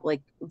thumbs up,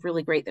 like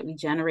really great that we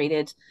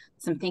generated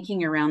some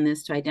thinking around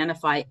this to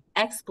identify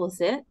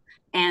explicit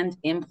and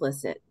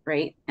implicit,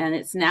 right? And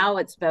it's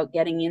about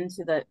getting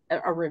into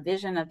a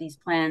revision of these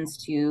plans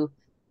to,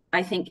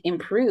 I think,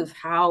 improve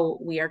how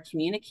we are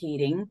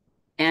communicating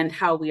and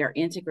how we are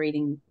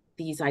integrating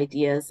these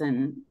ideas,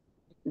 and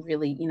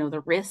really,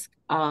 the risk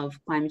of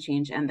climate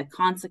change and the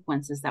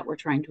consequences that we're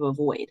trying to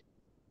avoid.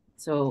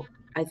 So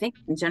I think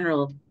in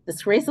general,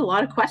 this raised a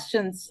lot of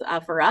questions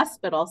for us,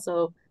 but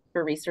also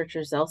for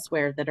researchers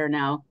elsewhere that are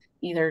now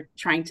either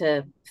trying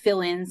to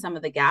fill in some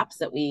of the gaps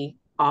that we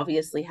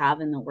obviously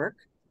have in the work,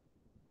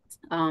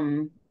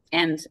 and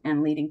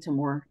leading to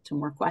more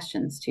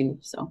questions too.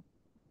 So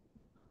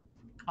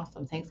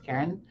awesome, thanks,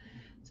 Karen.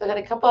 So I got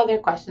a couple other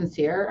questions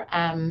here.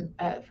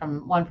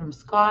 From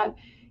Scott.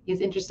 He's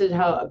interested in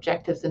how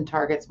objectives and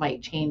targets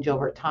might change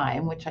over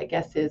time, which I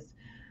guess is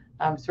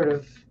sort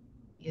of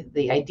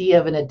the idea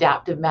of an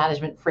adaptive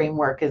management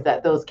framework, is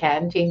that those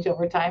can change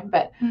over time.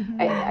 But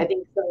I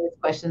think some of these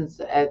questions,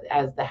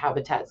 as the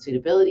habitat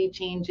suitability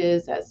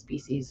changes, as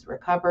species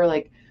recover,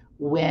 like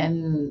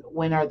when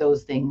are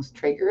those things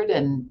triggered,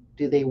 and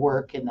do they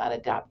work in that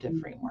adaptive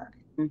framework?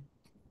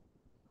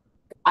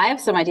 I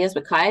have some ideas,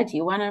 but Kaia, do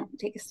you want to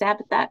take a stab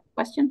at that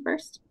question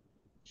first?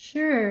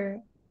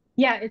 Sure.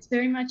 Yeah, it's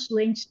very much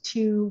linked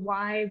to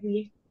why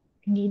we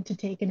need to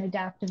take an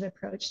adaptive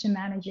approach to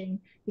managing,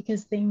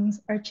 because things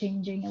are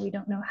changing and we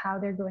don't know how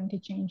they're going to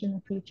change in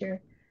the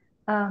future.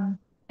 And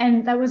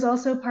that was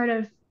also part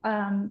of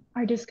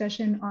our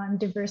discussion on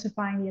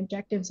diversifying the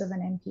objectives of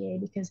an MPA,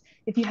 because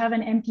if you have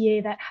an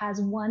MPA that has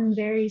one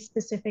very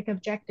specific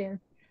objective,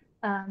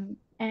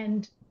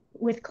 and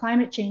with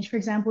climate change, for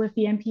example, if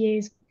the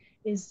MPA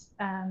is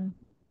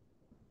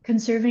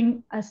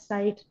conserving a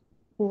site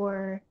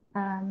for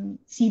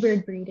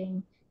seabird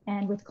breeding,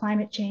 and with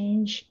climate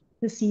change,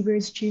 the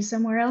seabirds choose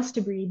somewhere else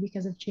to breed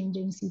because of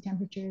changing sea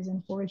temperatures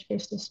and forage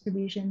fish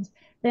distributions,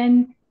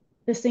 then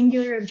the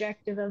singular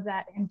objective of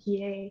that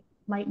MPA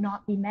might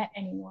not be met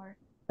anymore.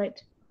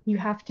 But you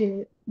have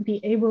to be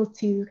able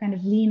to kind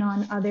of lean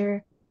on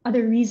other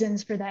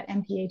reasons for that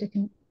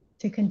MPA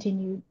to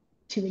continue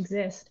to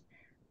exist.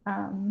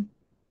 And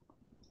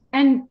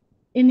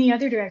in the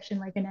other direction,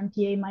 like an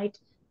MPA might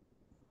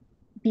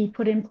be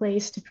put in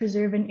place to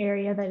preserve an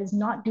area that is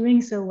not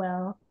doing so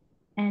well,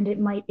 and it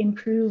might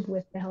improve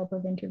with the help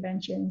of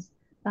interventions.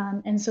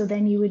 And so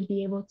then you would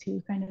be able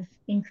to kind of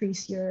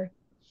increase the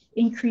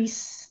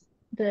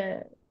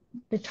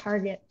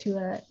target to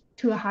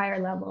a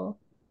higher level.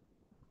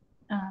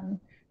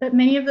 But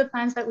many of the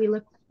plans that we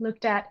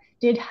looked at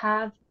did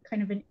have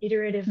kind of an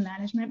iterative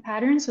management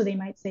pattern. So they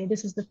might say,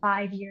 this is the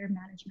 5-year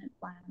management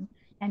plan,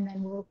 and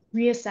then we'll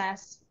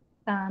reassess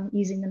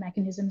using the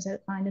mechanisms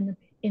outlined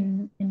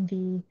in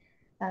the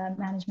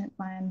management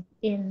plan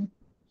in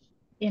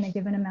a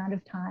given amount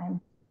of time.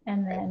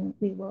 And then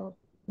we will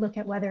look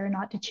at whether or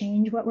not to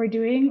change what we're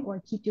doing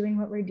or keep doing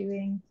what we're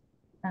doing.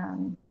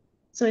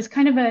 So it's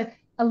kind of a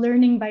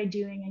learning by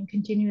doing and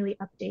continually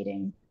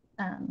updating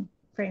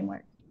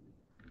framework.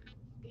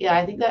 Yeah,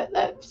 I think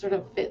that sort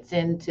of fits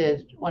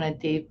into one of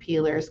Dave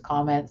Peeler's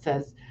comments.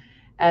 As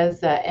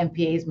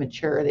MPAs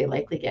mature, they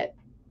likely get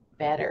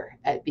better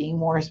at being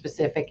more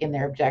specific in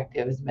their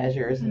objectives,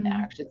 measures, and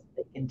actions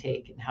they can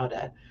take, and how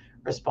to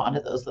respond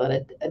to those. So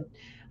that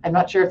I'm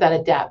not sure if that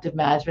adaptive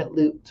management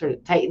loop sort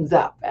of tightens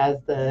up as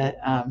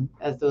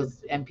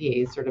those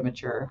MPAs sort of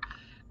mature.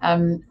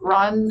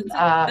 Ron,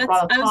 I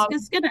was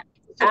just going to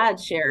add,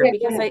 Cher,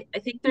 because I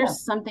think there's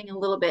something a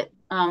little bit,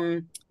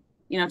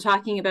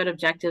 talking about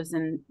objectives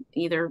and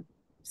either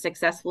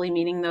successfully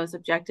meeting those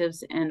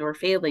objectives and or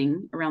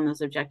failing around those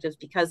objectives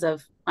because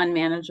of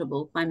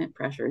unmanageable climate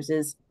pressures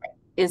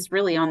is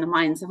really on the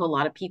minds of a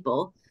lot of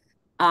people.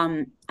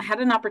 I had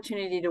an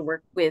opportunity to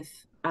work with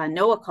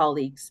NOAA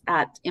colleagues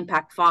at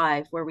Impact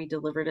 5, where we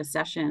delivered a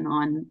session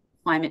on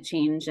climate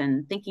change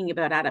and thinking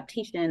about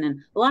adaptation, and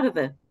a lot of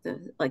the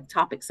like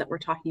topics that we're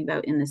talking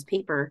about in this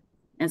paper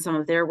and some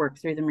of their work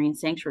through the Marine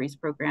Sanctuaries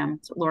Program,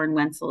 so Lauren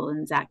Wenzel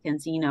and Zach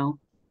Canzino.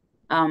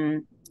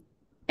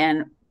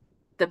 And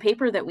the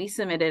paper that we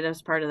submitted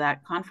as part of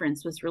that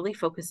conference was really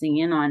focusing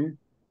in on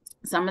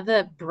some of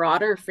the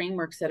broader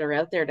frameworks that are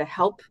out there to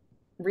help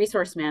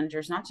resource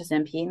managers, not just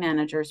MPA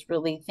managers,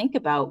 really think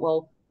about,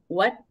 well,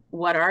 what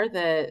are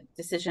the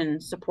decision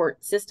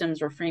support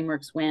systems or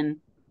frameworks when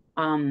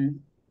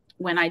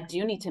I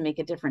do need to make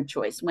a different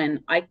choice,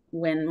 when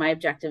my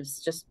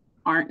objectives just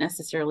aren't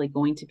necessarily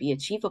going to be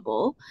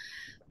achievable.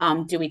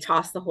 Do we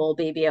toss the whole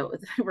baby out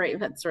with, right?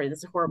 Sorry,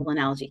 that's a horrible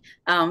analogy.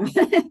 And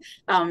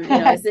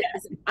I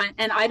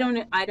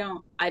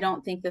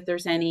don't think that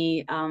there's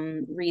any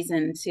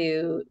reason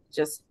to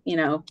just,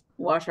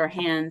 wash our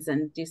hands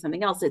and do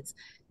something else.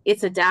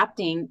 It's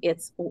adapting.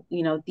 It's,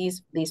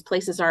 these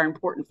places are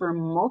important for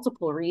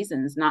multiple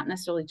reasons, not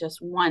necessarily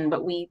just one,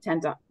 but we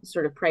tend to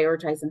sort of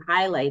prioritize and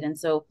highlight. And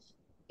so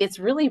it's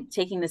really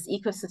taking this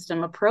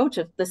ecosystem approach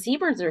of the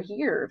seabirds are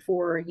here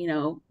for,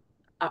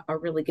 a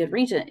really good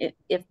region.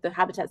 If the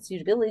habitat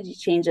suitability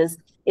changes,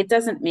 it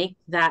doesn't make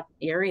that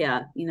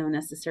area,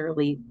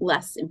 necessarily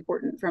less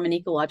important from an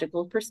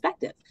ecological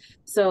perspective.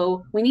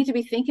 So we need to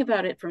be thinking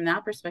about it from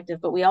that perspective,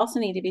 but we also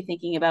need to be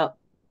thinking about,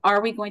 are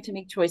we going to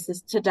make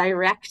choices to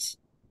direct,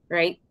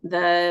 right,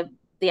 the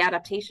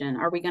adaptation?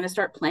 Are we going to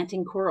start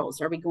planting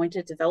corals? Are we going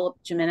to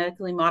develop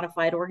genetically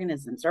modified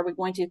organisms? Are we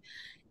going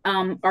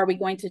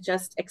to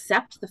just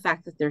accept the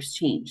fact that there's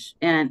change?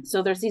 And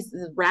so there's these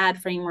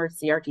RAD frameworks,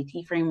 the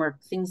RTT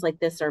framework, things like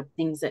this are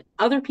things that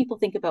other people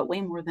think about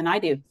way more than I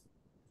do.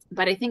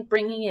 But I think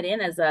bringing it in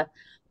as a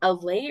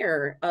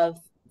layer of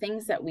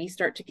things that we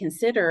start to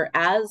consider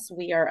as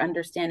we are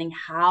understanding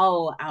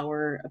how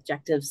our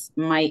objectives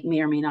may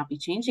or may not be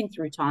changing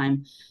through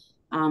time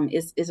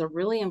is a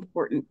really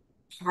important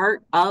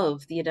part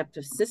of the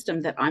adaptive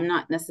system that I'm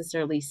not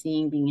necessarily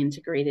seeing being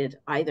integrated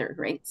either,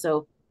 right?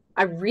 So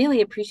I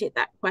really appreciate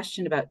that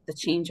question about the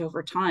change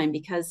over time,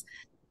 because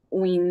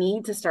we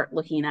need to start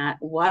looking at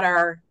what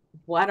are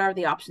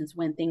the options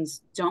when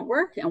things don't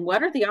work, and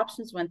what are the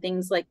options when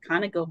things like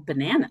kind of go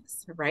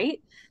bananas,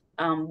 right?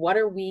 What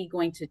are we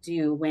going to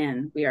do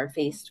when we are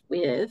faced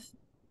with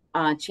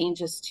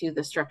changes to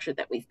the structure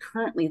that we've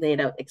currently laid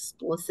out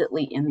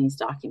explicitly in these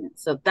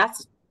documents? So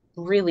that's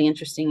really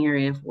interesting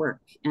area of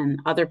work, and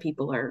other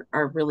people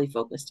are really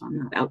focused on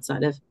that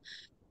outside of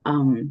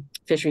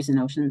fisheries and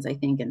oceans, I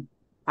think, and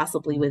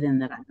possibly within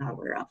that I'm not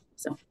aware of.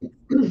 So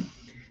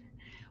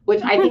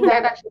which I think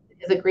that actually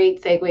is a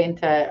great segue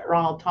into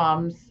Ronald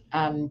Tom's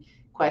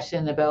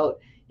question about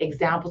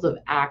examples of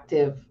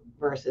active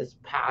versus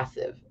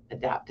passive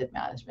adaptive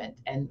management,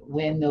 and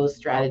when those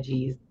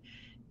strategies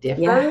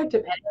differ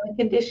depending on the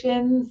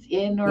conditions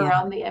in or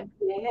around the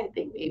MPA. I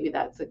think maybe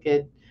that's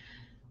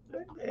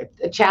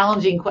a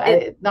challenging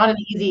question, not an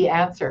easy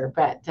answer,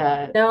 but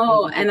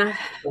no, and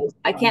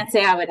I can't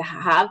say I would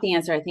have the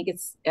answer. I think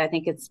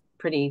it's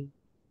pretty,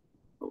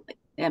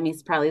 I mean,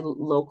 it's probably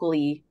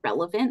locally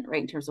relevant,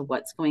 right, in terms of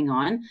what's going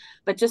on,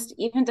 but just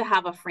even to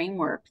have a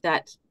framework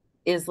that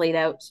is laid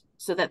out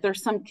so that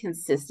there's some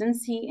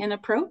consistency in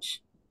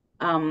approach.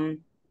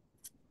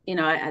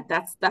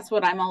 That's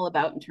what I'm all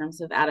about in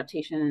terms of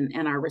adaptation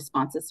and our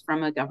responses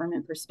from a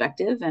government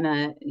perspective and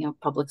a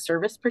public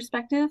service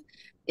perspective,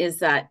 is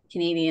that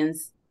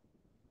Canadians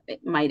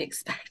might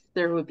expect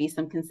there would be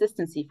some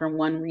consistency from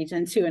one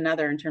region to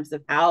another in terms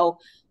of how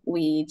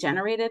we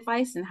generate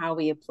advice and how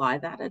we apply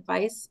that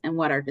advice, and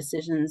what our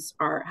decisions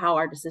are, how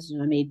our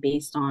decisions are made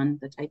based on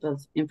the type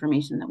of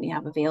information that we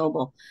have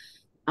available.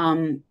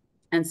 And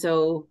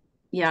so,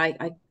 yeah,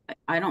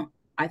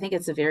 I think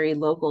it's a very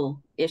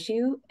local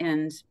issue,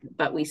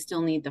 but we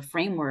still need the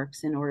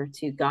frameworks in order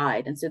to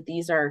guide. And so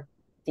I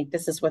think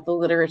this is what the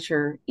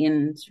literature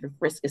in sort of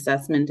risk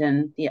assessment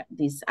and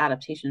these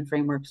adaptation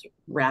frameworks,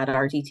 RAD,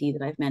 RTT,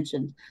 that I've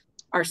mentioned,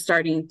 are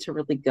starting to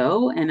really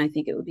go. And I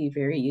think it would be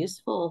very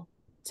useful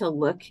to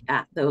look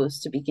at those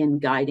to begin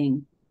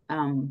guiding,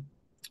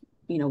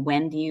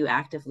 when do you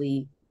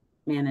actively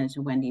manage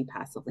and when do you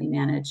passively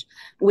manage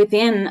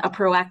within a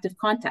proactive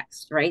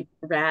context, right?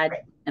 RAD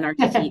and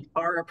RTT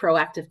are a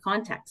proactive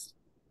context.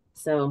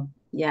 So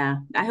yeah,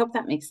 I hope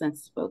that makes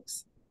sense,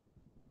 folks.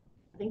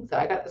 I think so.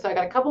 I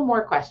got a couple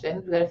more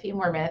questions. We've got a few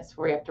more minutes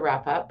before we have to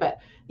wrap up, but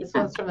this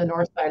one's from the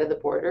north side of the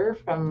border,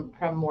 from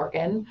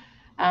Morgan.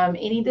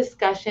 Any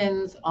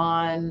discussions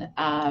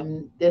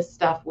on this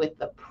stuff with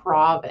the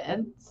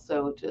province?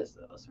 So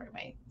sorry,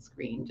 my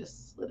screen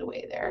just slid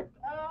away there.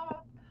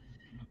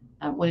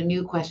 When a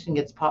new question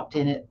gets popped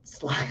in, it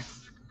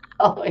slides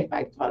all the way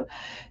back to the bottom.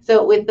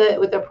 So with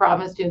the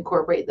province to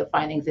incorporate the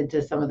findings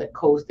into some of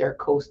their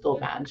coastal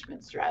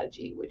management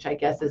strategy, which I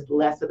guess is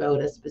less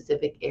about a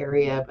specific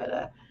area,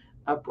 but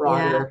a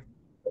broader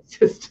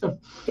system.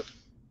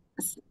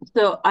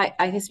 So I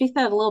can speak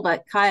to that a little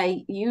bit.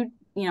 Kaia,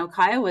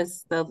 Kaia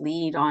was the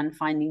lead on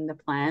finding the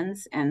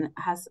plans and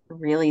has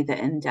really the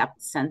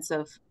in-depth sense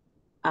of,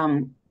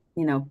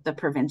 the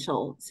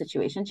provincial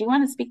situation. Do you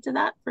want to speak to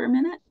that for a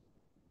minute?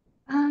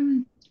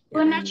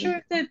 Well, I'm not sure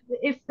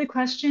if the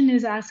question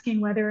is asking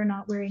whether or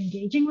not we're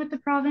engaging with the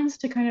province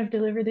to kind of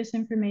deliver this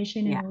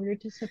information in order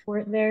to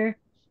support their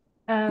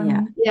I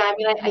mean,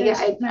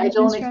 I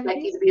don't expect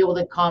you to be able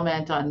to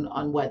comment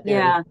on what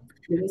they're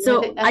doing.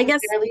 So I guess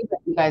but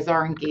you guys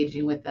are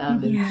engaging with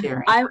them and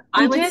sharing.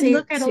 I would say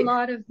look at a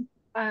lot of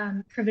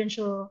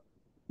provincial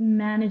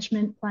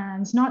management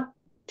plans, not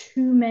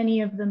too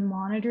many of the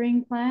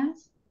monitoring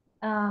plans.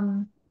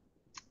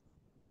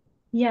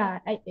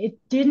 It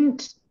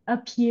didn't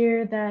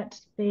appear that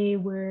they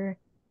were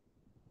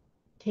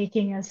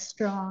taking a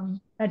strong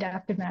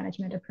adaptive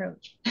management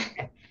approach.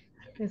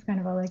 That's kind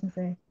of all I can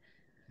say.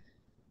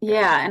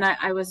 Yeah, and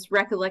I was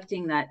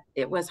recollecting that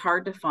it was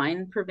hard to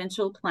find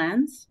provincial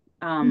plans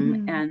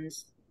and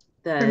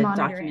the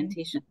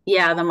documentation.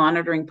 Yeah, the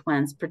monitoring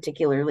plans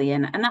particularly,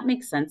 and that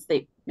makes sense.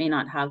 They may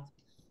not have,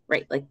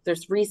 right, like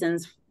there's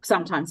reasons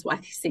sometimes why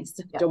these things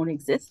don't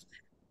exist.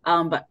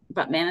 But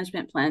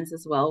management plans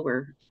as well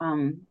were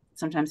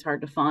sometimes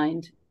hard to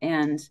find.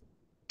 And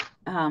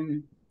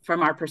from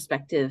our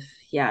perspective,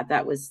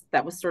 that was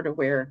sort of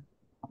where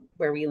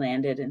where we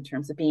landed in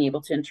terms of being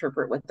able to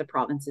interpret what the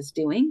province is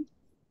doing.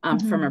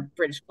 From a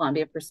British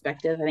Columbia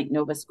perspective, I think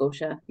Nova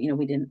Scotia,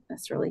 we didn't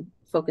necessarily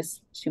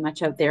focus too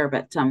much out there,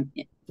 but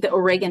the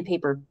Oregon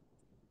paper,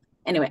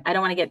 anyway, I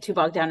don't want to get too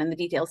bogged down in the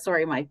details.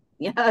 Sorry,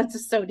 it's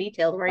just so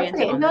detailed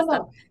oriented on this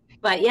stuff.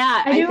 But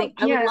yeah,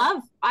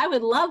 I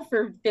would love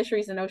for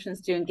Fisheries and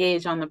Oceans to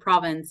engage on the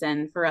province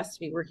and for us to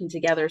be working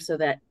together so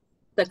that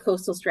the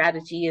coastal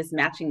strategy is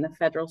matching the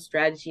federal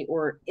strategy,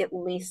 or at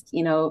least,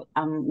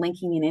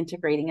 linking and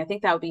integrating. I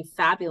think that would be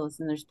fabulous.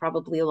 And there's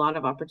probably a lot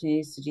of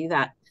opportunities to do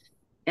that.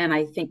 And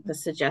I think the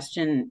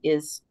suggestion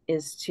is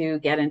to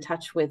get in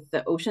touch with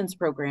the Oceans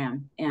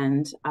program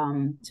and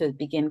to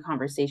begin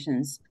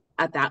conversations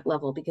at that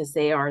level, because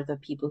they are the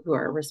people who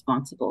are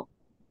responsible.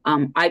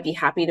 I'd be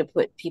happy to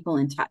put people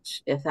in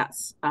touch if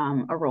that's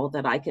a role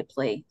that I could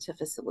play to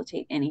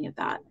facilitate any of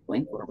that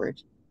going forward.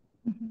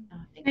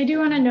 I do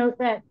want to note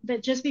that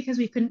just because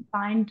we couldn't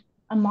find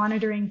a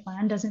monitoring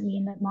plan doesn't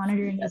mean that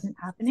monitoring isn't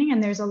happening.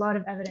 And there's a lot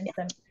of evidence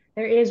that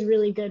there is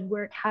really good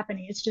work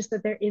happening. It's just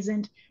that there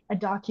isn't a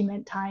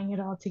document tying it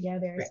all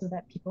together so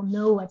that people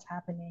know what's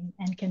happening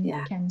and can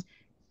kind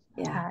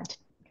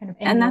of.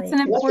 And that's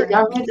an important. The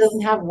government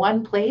doesn't have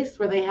one place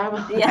where they have.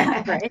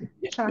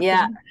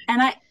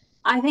 And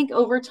I think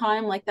over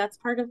time, that's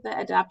part of the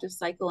adaptive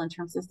cycle in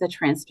terms of the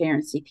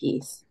transparency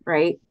piece,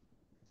 right?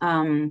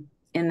 In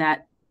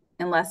that,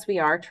 unless we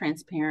are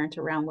transparent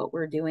around what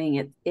we're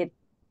doing,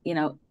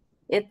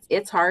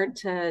 it's hard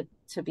to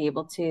be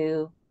able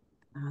to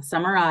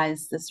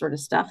summarize this sort of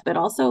stuff, but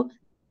also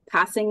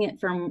passing it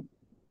from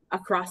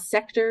across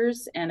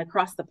sectors and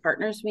across the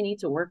partners we need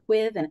to work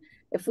with. And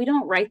if we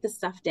don't write the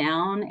stuff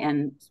down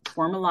and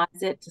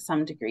formalize it to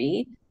some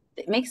degree,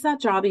 it makes that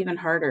job even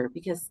harder,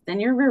 because then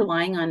you're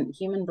relying on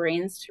human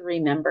brains to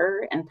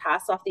remember and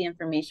pass off the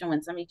information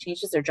when somebody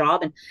changes their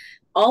job. And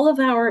all of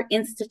our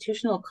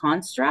institutional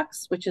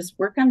constructs, which is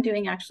work I'm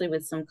doing actually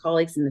with some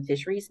colleagues in the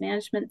fisheries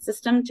management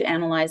system to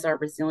analyze our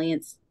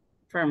resilience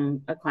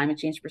from a climate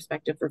change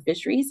perspective for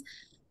fisheries,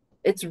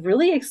 it's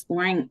really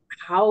exploring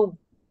how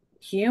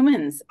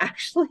humans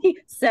actually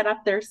set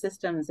up their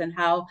systems and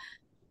how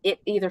it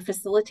either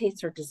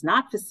facilitates or does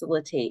not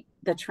facilitate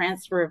the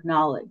transfer of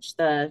knowledge,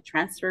 the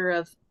transfer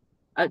of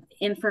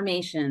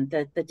information,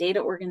 the data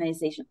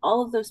organization.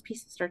 All of those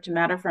pieces start to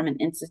matter from an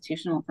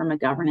institutional, from a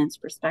governance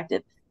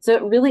perspective. So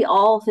it really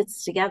all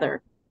fits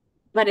together,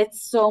 but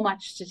it's so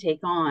much to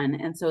take on.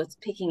 And so it's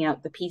picking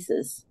out the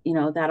pieces,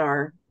 that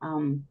are,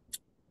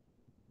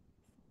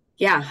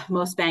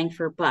 most bang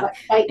for buck.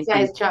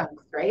 Bite-sized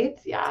chunks, right?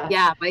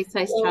 Yeah,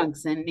 bite-sized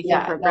chunks and making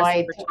progress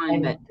over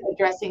time. But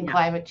addressing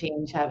climate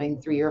change,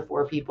 having 3 or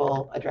 4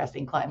 people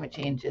addressing climate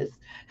change is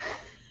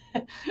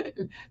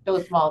no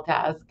small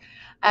task.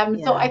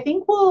 So I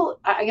think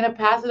I'm going to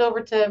pass it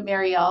over to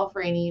Marielle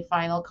for any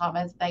final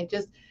comments. And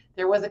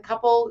there was a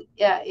couple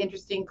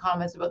interesting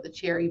comments about the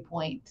Cherry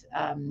Point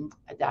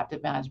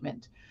adaptive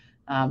management,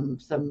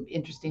 some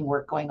interesting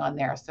work going on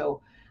there.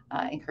 So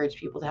encourage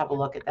people to have a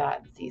look at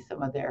that and see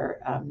some of their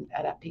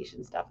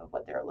adaptation stuff of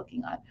what they're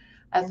looking on.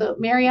 So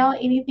Marielle,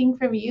 anything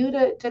from you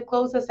to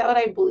close us out?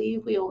 I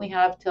believe we only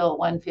have till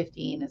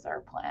 1:15 is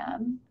our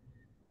plan.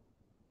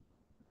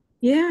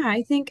 Yeah,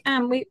 I think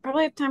we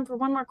probably have time for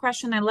one more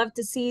question. I love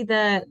to see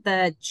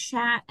the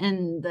chat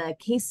and the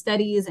case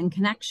studies and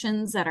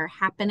connections that are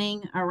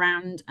happening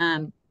around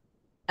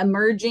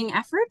emerging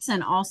efforts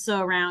and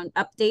also around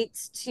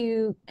updates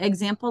to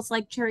examples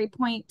like Cherry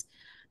Point.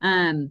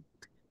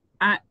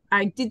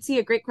 I did see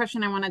a great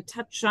question I want to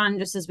touch on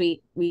just as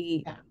we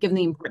give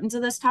the importance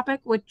of this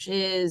topic, which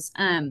is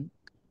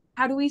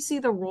how do we see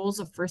the roles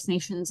of First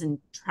Nations and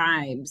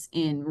tribes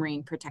in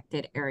marine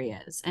protected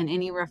areas, and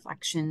any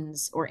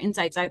reflections or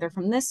insights either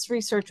from this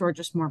research or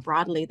just more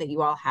broadly that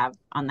you all have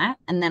on that?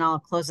 And then I'll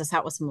close this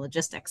out with some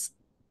logistics.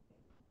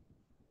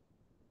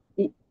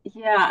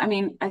 Yeah, I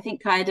mean, I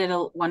think Kaia did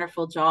a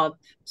wonderful job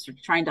sort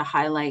of trying to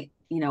highlight,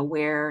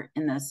 where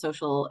in the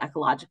social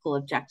ecological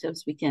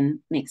objectives we can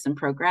make some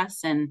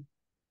progress, and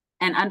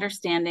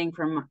understanding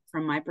from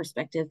my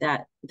perspective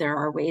that there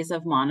are ways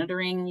of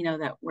monitoring,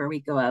 that where we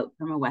go out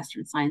from a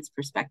Western science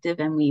perspective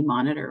and we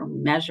monitor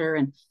and measure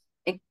and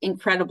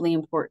incredibly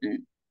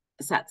important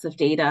sets of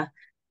data,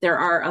 there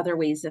are other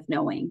ways of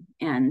knowing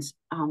and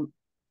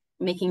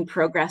making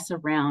progress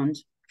around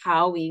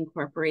how we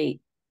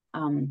incorporate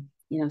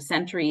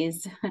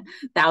centuries,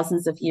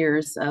 thousands of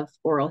years of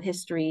oral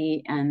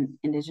history and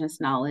Indigenous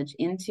knowledge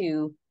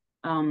into,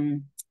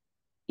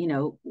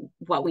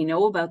 what we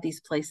know about these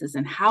places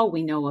and how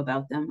we know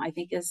about them, I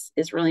think is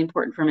really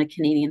important from a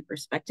Canadian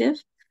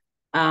perspective.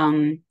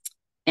 And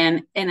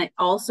it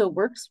also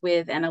works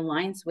with and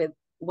aligns with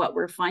what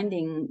we're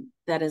finding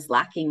that is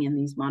lacking in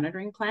these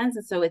monitoring plans.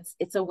 And so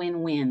it's a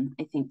win-win,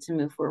 I think, to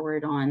move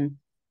forward on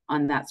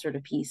that sort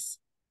of piece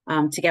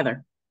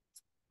together.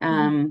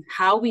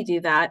 How we do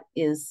that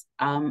is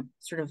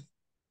sort of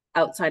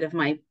outside of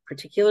my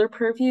particular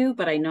purview,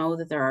 but I know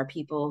that there are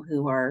people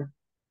who are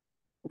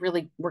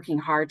really working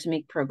hard to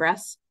make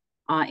progress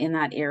in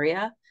that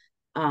area,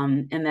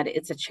 and that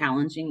it's a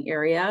challenging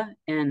area.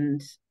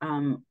 And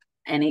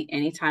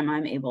anytime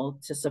I'm able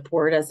to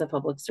support as a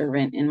public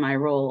servant in my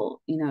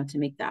role, you know, to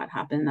make that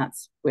happen,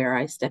 that's where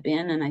I step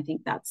in. And I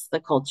think that's the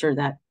culture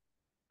that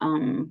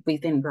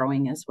we've been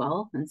growing as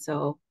well. And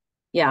so,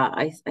 yeah,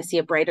 I see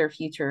a brighter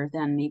future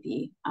than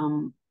maybe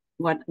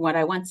what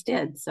I once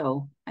did.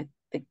 So I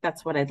think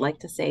that's what I'd like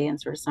to say and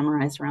sort of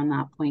summarize around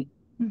that point.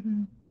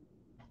 Mm-hmm.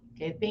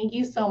 Okay, thank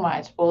you so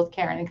much, both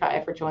Karen and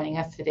Kaia, for joining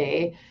us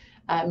today.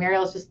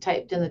 Muriel's just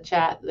typed in the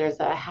chat, there's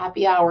a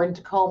happy hour in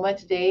Tacoma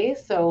today.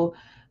 So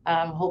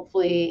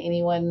hopefully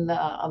anyone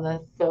on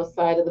the south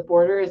side of the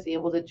border is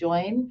able to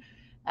join.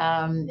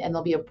 And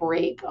there'll be a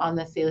break on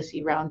the Salish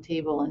Sea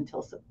Roundtable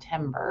until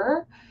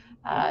September.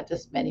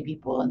 Just many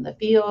people in the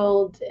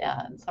field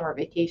and summer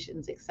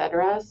vacations,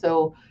 etc.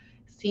 So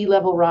sea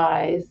level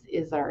rise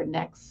is our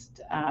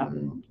next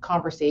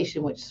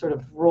conversation, which sort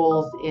of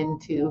rolls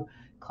into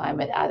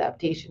climate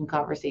adaptation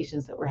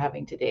conversations that we're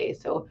having today.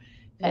 So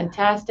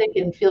fantastic.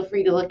 And feel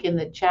free to look in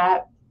the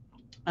chat.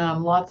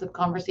 Lots of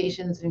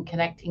conversations and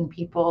connecting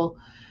people.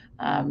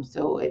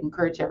 So I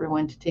encourage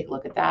everyone to take a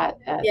look at that.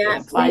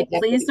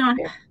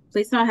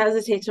 Please don't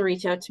hesitate to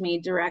reach out to me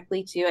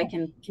directly too. I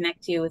can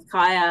connect you with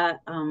Kaia,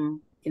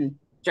 can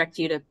direct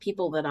you to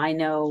people that I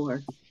know,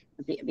 or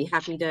be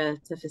happy to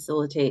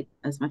facilitate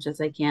as much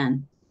as I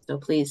can. So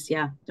please,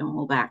 don't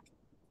hold back.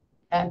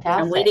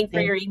 Fantastic. I'm waiting for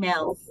your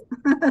emails.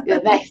 Yeah,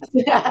 nice.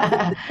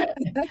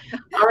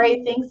 All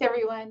right. Thanks,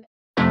 everyone.